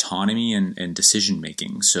around autonomy and decision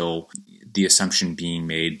making. So the assumption being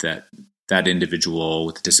made that that individual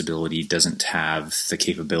with a disability doesn't have the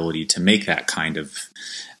capability to make that kind of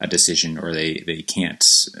a decision, or they can't,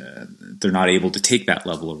 they're not able to take that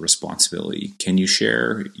level of responsibility. Can you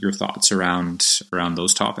share your thoughts around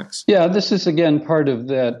those topics? Yeah, this is again part of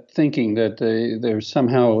that thinking that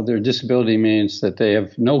their disability means that they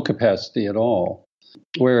have no capacity at all.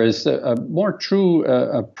 Whereas a more true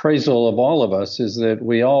appraisal of all of us is that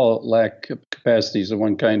we all lack capacities of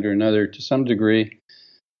one kind or another to some degree.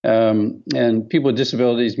 And people with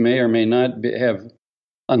disabilities may or may not have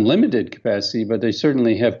unlimited capacity, but they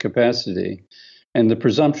certainly have capacity. And the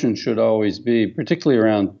presumption should always be, particularly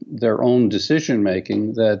around their own decision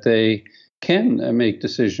making, that they can make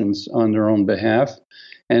decisions on their own behalf.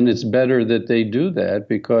 And it's better that they do that,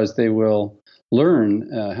 because they will learn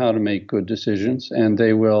how to make good decisions, and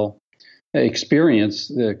they will experience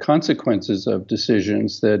the consequences of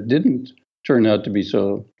decisions that didn't turn out to be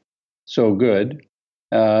so good.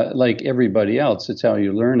 Like everybody else, it's how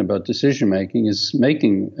you learn about decision making, is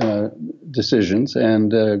making decisions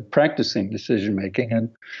and practicing decision making,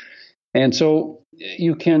 and so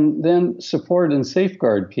you can then support and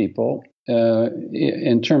safeguard people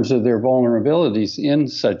in terms of their vulnerabilities in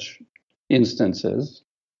such instances.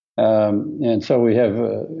 And so we have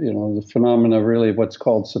the phenomena really of what's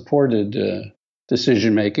called supported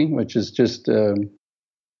decision making, which is just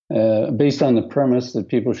based on the premise that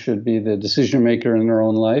people should be the decision maker in their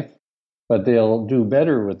own life, but they'll do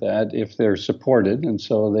better with that if they're supported, and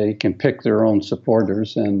so they can pick their own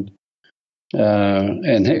supporters and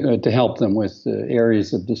to help them with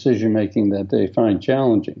areas of decision making that they find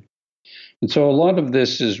challenging. And so a lot of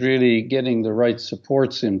this is really getting the right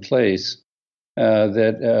supports in place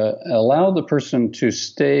that allow the person to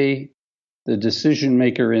stay the decision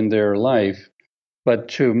maker in their life, but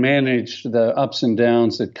to manage the ups and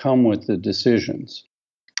downs that come with the decisions.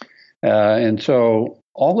 And so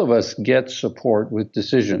all of us get support with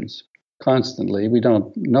decisions constantly. We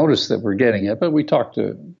don't notice that we're getting it, but we talk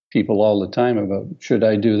to people all the time about, should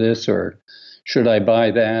I do this, or should I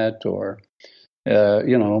buy that, or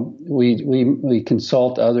we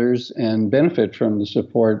consult others and benefit from the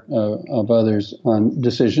support of others on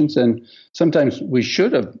decisions. And sometimes we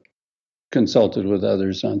should have consulted with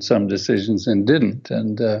others on some decisions and didn't,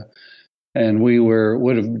 and we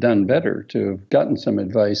would have done better to have gotten some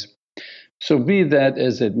advice. So be that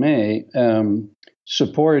as it may,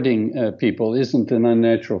 supporting people isn't an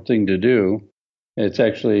unnatural thing to do. It's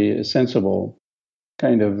actually a sensible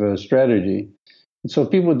kind of strategy. And so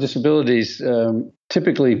people with disabilities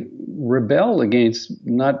typically rebel against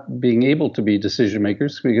not being able to be decision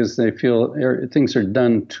makers, because they feel things are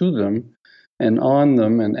done to them and on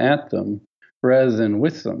them and at them rather than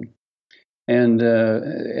with them. And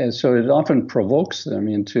so it often provokes them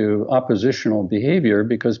into oppositional behavior,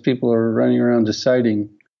 because people are running around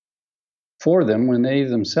deciding for them when they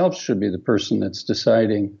themselves should be the person that's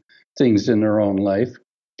deciding things in their own life.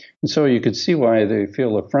 And so you could see why they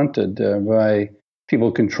feel affronted by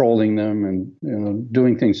people controlling them and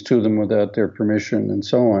doing things to them without their permission and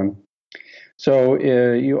so on. So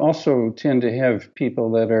you also tend to have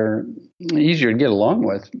people that are easier to get along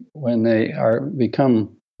with when they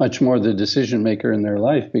become much more the decision maker in their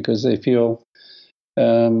life, because they feel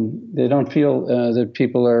they don't feel that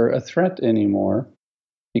people are a threat anymore,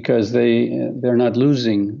 because they're not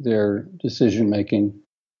losing their decision making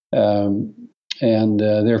and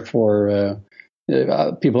therefore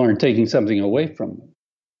people aren't taking something away from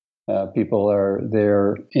them. People are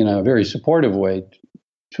there in a very supportive way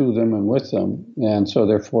to them and with them, and so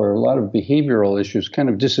therefore a lot of behavioral issues kind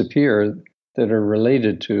of disappear that are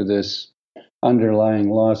related to this underlying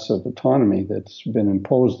loss of autonomy that's been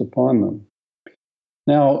imposed upon them.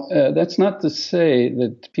 Now, that's not to say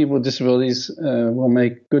that people with disabilities will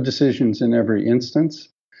make good decisions in every instance.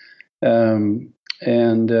 So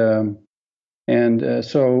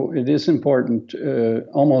it is important,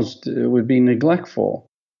 almost it would be neglectful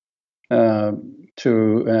to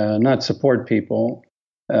not support people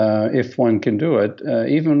if one can do it,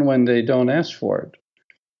 even when they don't ask for it.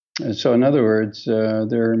 So in other words,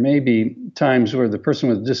 there may be times where the person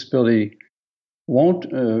with a disability won't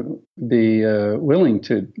be willing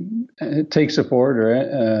to take support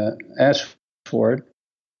or ask for it.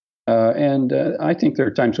 And I think there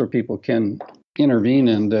are times where people can intervene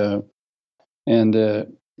and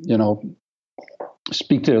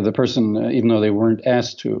speak to the person even though they weren't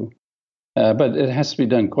asked to. But it has to be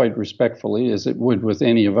done quite respectfully, as it would with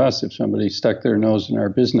any of us if somebody stuck their nose in our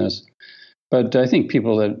business. But I think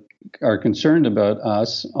people that are concerned about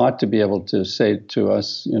us ought to be able to say to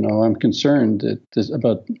us, I'm concerned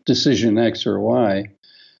about decision X or Y,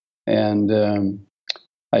 and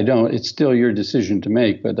it's still your decision to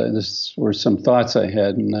make, but this were some thoughts I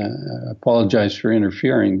had, and I apologize for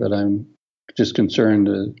interfering, but I'm just concerned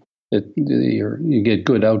that you get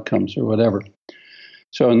good outcomes or whatever.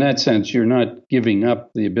 So in that sense, you're not giving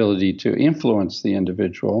up the ability to influence the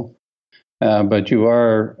individual, but you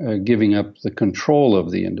are giving up the control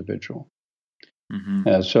of the individual.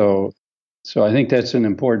 Mm-hmm. So I think that's an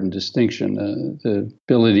important distinction, the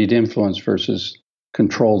ability to influence versus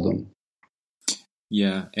control them.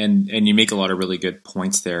 Yeah, and you make a lot of really good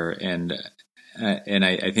points there, and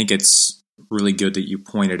I think it's really good that you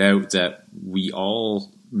pointed out that we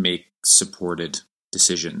all make supported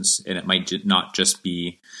decisions, and it might not just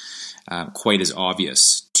be quite as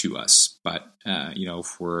obvious to us, but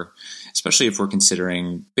especially if we're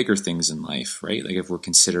considering bigger things in life, right? Like if we're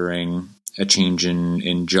considering a change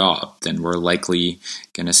in job, then we're likely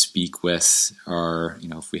going to speak with our,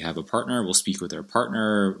 if we have a partner, we'll speak with our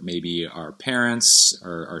partner, maybe our parents,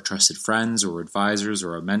 or our trusted friends or advisors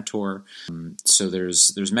or a mentor. So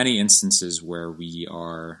there's many instances where we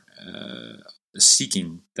are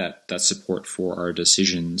seeking that support for our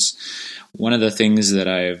decisions. One of the things that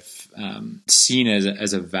I've seen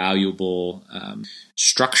as a valuable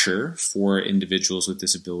structure for individuals with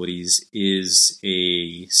disabilities is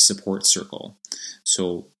a support circle.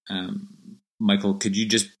 So, Michael, could you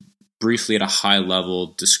just briefly at a high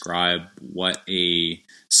level describe what a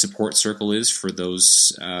support circle is for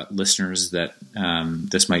those listeners that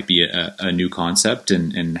this might be a new concept,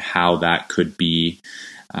 and how that could be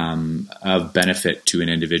of benefit to an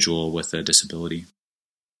individual with a disability?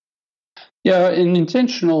 Yeah, an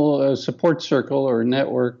intentional support circle or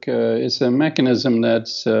network is a mechanism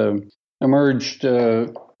that's emerged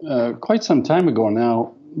quite some time ago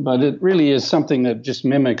now, but it really is something that just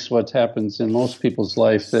mimics what happens in most people's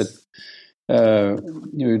life, that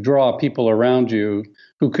you draw people around you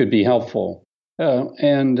who could be helpful.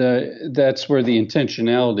 And that's where the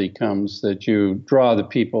intentionality comes, that you draw the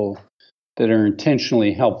people that are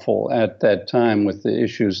intentionally helpful at that time with the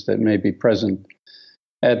issues that may be present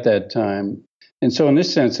at that time. And so in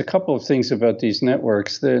this sense, a couple of things about these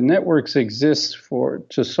networks. The networks exist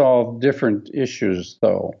to solve different issues,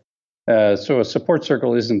 though. So a support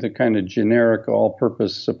circle isn't the kind of generic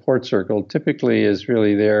all-purpose support circle. Typically is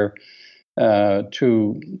really there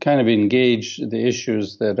to kind of engage the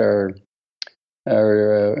issues that are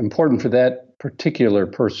important for that particular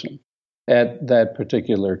person at that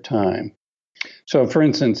particular time. So, for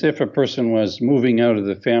instance, if a person was moving out of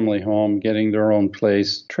the family home, getting their own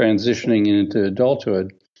place, transitioning into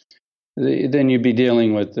adulthood, then you'd be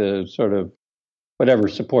dealing with the sort of whatever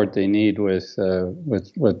support they need with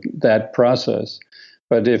that process.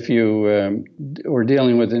 But if you were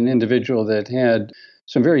dealing with an individual that had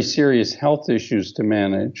some very serious health issues to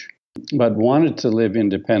manage, but wanted to live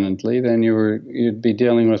independently, then you'd be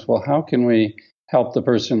dealing with, well, how can we help the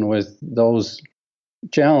person with those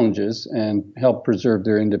challenges and help preserve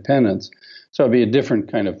their independence? So it'd be a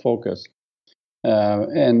different kind of focus.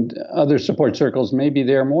 And other support circles may be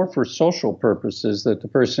there more for social purposes, that the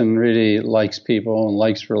person really likes people and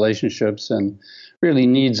likes relationships and really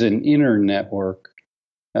needs an inner network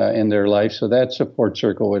in their life. So that support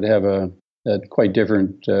circle would have a quite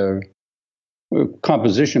different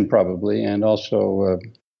composition probably, and also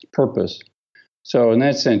purpose. So in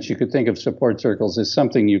that sense, you could think of support circles as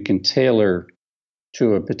something you can tailor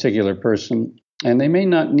to a particular person. and they may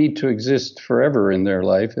not need to exist forever in their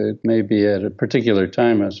life. It may be at a particular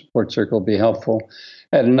time a support circle will be helpful.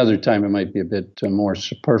 At another time, it might be a bit more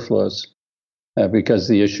superfluous because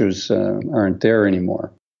the issues aren't there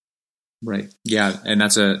anymore. Right. Yeah, and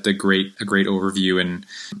that's a great overview. And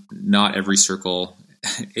not every circle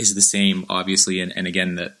is the same, obviously. And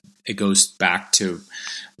again, that it goes back to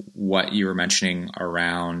what you were mentioning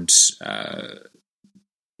around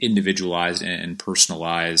individualized and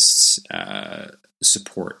personalized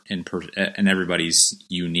support, and everybody's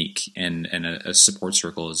unique, and a support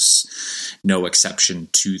circle is no exception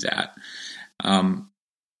to that.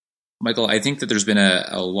 Michael, I think that there's been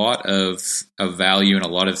a lot of value and a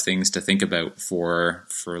lot of things to think about for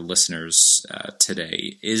listeners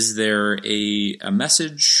today. Is there a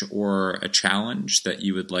message or a challenge that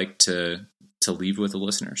you would like to leave with the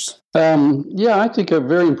listeners? Yeah, I think a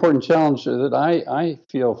very important challenge that I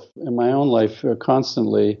feel in my own life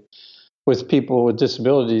constantly with people with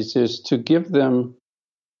disabilities is to give them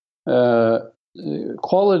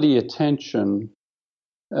quality attention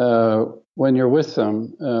when you're with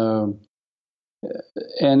them.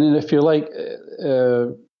 And if you like,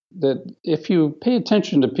 that if you pay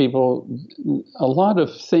attention to people, a lot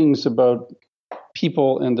of things about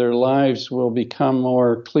people and their lives will become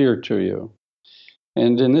more clear to you.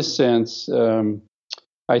 And in this sense,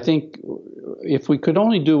 I think if we could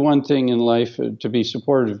only do one thing in life to be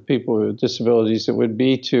supportive of people with disabilities, it would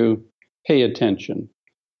be to pay attention,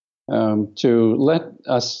 to let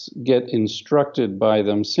us get instructed by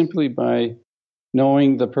them simply by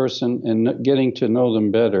knowing the person and getting to know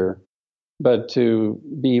them better, but to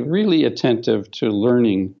be really attentive to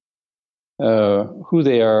learning who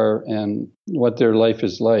they are and what their life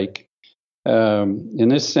is like. In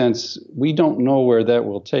this sense, we don't know where that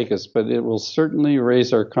will take us, but it will certainly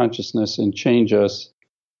raise our consciousness and change us,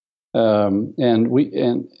 and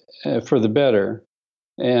for the better.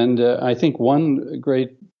 And I think one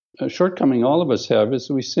great shortcoming all of us have is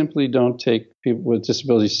we simply don't take people with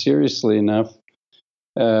disabilities seriously enough.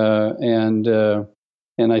 And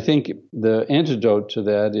I think the antidote to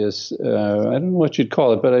that is I don't know what you'd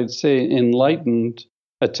call it, but I'd say enlightened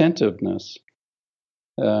attentiveness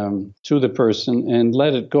to the person, and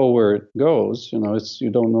let it go where it goes.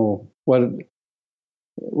 You don't know what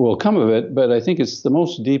will come of it, but I think it's the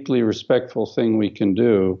most deeply respectful thing we can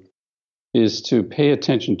do is to pay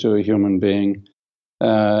attention to a human being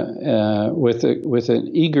with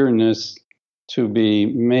an eagerness to be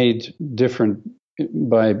made different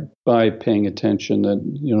by paying attention.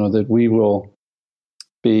 That we will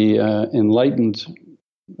be enlightened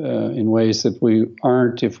in ways that we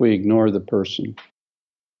aren't if we ignore the person.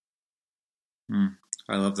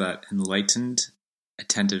 I love that. Enlightened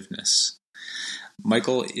attentiveness.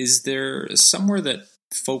 Michael, is there somewhere that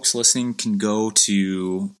folks listening can go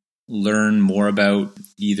to learn more about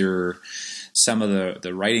either some of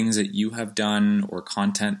the writings that you have done or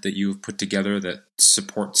content that you've put together that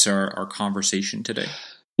supports our conversation today?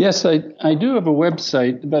 Yes, I do have a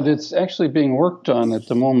website, but it's actually being worked on at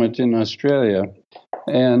the moment in Australia.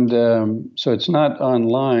 And so it's not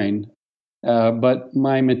online. But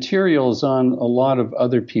my material's on a lot of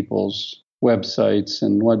other people's websites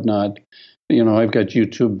and whatnot. I've got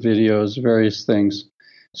YouTube videos, various things.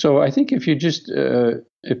 So I think if you just,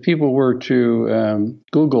 if people were to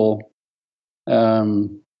Google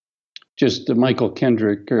just Michael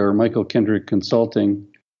Kendrick or Michael Kendrick Consulting,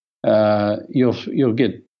 you'll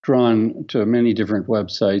get drawn to many different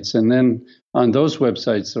websites. And then on those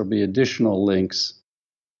websites, there'll be additional links.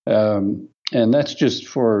 And that's just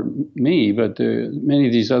for me, but many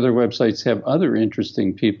of these other websites have other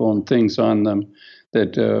interesting people and things on them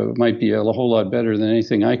that might be a whole lot better than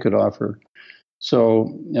anything I could offer.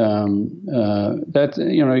 So that,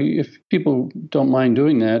 if people don't mind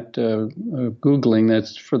doing that, Googling,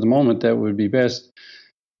 that's for the moment, that would be best.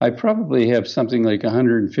 I probably have something like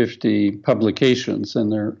 150 publications,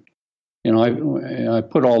 and they're, I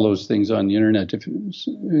put all those things on the internet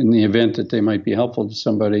in the event that they might be helpful to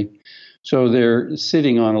somebody. So they're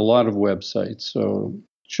sitting on a lot of websites, so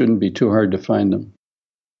it shouldn't be too hard to find them.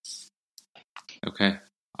 Okay,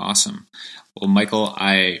 awesome. Well, Michael,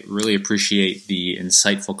 I really appreciate the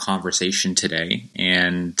insightful conversation today,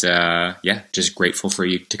 and just grateful for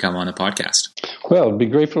you to come on the podcast. Well,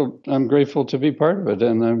 I'm grateful to be part of it,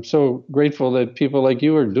 and I'm so grateful that people like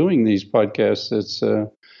you are doing these podcasts. It's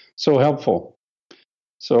so helpful.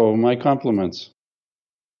 So my compliments.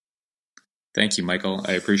 Thank you, Michael.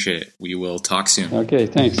 I appreciate it. We will talk soon. Okay,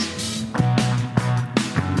 thanks.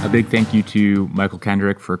 A big thank you to Michael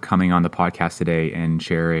Kendrick for coming on the podcast today and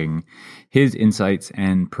sharing his insights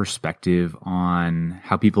and perspective on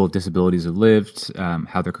how people with disabilities have lived,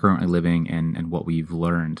 how they're currently living, and what we've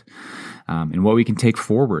learned, and what we can take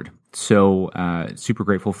forward. So super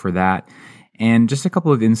grateful for that. And just a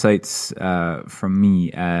couple of insights from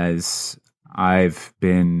me as I've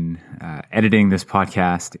been editing this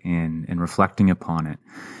podcast and reflecting upon it.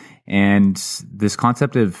 And this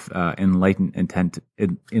concept of enlightened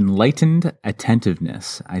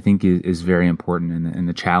attentiveness, I think, is very important, and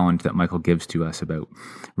the challenge that Michael gives to us about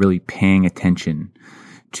really paying attention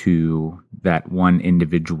to that one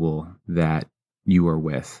individual that you are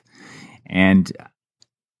with. And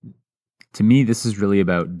to me, this is really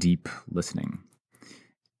about deep listening.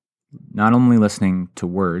 Not only listening to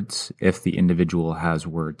words, if the individual has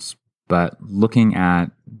words, but looking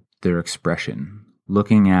at their expression,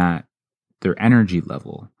 looking at their energy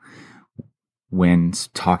level when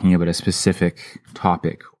talking about a specific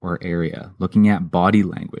topic or area, looking at body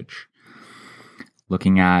language,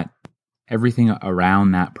 looking at everything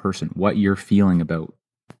around that person, what you're feeling about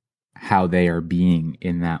how they are being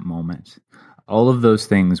in that moment. All of those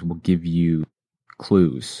things will give you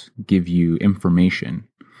clues, give you information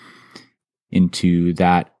into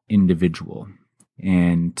that individual,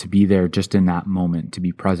 and to be there just in that moment, to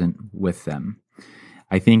be present with them,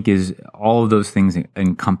 I think is all of those things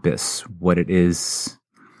encompass what it is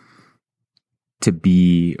to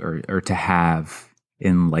be or to have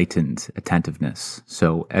enlightened attentiveness.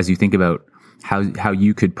 So as you think about how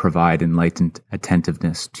you could provide enlightened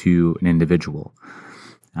attentiveness to an individual,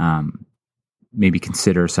 maybe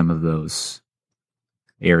consider some of those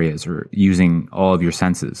areas, or using all of your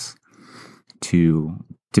senses to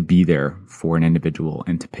be there for an individual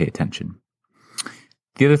and to pay attention.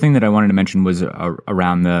 The other thing that I wanted to mention was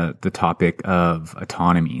around the topic of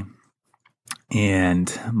autonomy.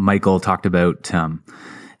 And Michael talked about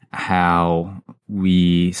how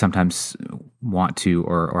we sometimes want to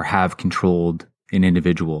or have controlled an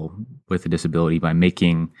individual with a disability by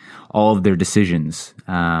making all of their decisions,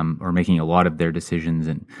 or making a lot of their decisions,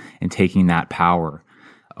 and taking that power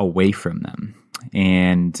away from them.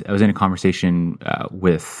 And I was in a conversation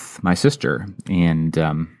with my sister, and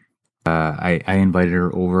I invited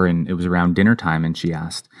her over, and it was around dinner time, and she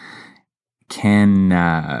asked,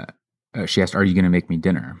 "Are you going to make me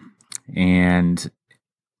dinner?" And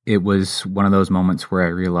it was one of those moments where I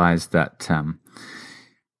realized that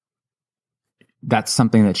that's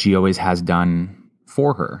something that she always has done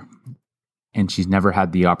for her, and she's never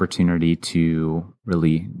had the opportunity to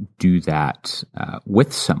really do that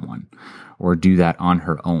with someone, or do that on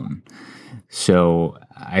her own. So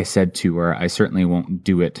I said to her, I certainly won't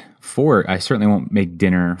make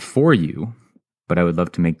dinner for you, but I would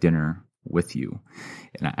love to make dinner with you.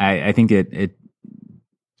 And I think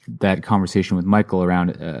that conversation with Michael around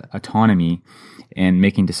autonomy and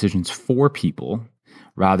making decisions for people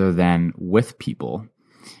rather than with people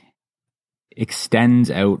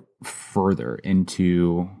extends out further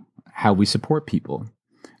into how we support people.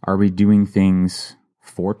 Are we doing things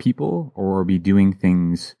for people, or are we doing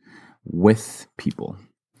things with people?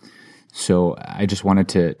 So I just wanted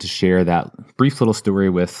to share that brief little story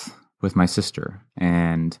with my sister,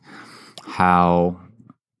 and how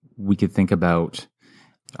we could think about,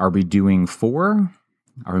 are we doing for?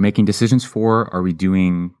 Are we making decisions for? Are we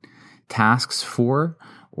doing tasks for?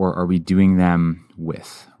 Or are we doing them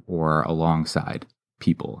with or alongside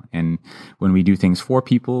people? And when we do things for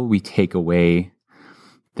people, we take away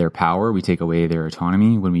their power, we take away their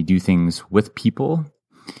autonomy. When we do things with people,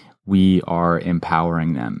 we are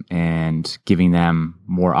empowering them and giving them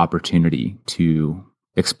more opportunity to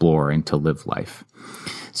explore and to live life.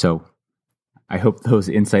 So I hope those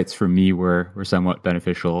insights from me were somewhat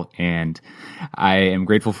beneficial, and I am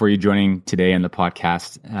grateful for you joining today on the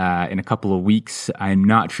podcast. In a couple of weeks, I'm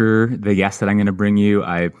not sure the guest that I'm going to bring you.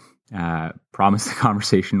 I promise the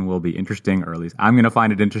conversation will be interesting, or at least I'm going to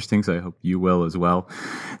find it interesting, so I hope you will as well.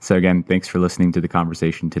 So again, thanks for listening to the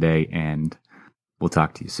conversation today, and we'll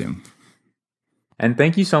talk to you soon. And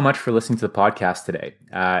thank you so much for listening to the podcast today.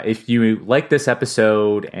 If you like this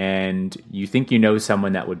episode and you think you know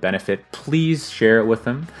someone that would benefit, please share it with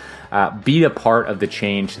them. Be a part of the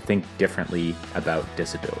change to think differently about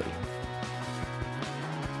disability.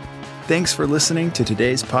 Thanks for listening to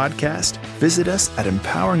today's podcast. Visit us at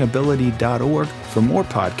empoweringability.org for more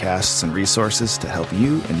podcasts and resources to help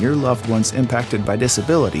you and your loved ones impacted by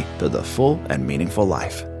disability live a full and meaningful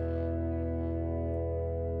life.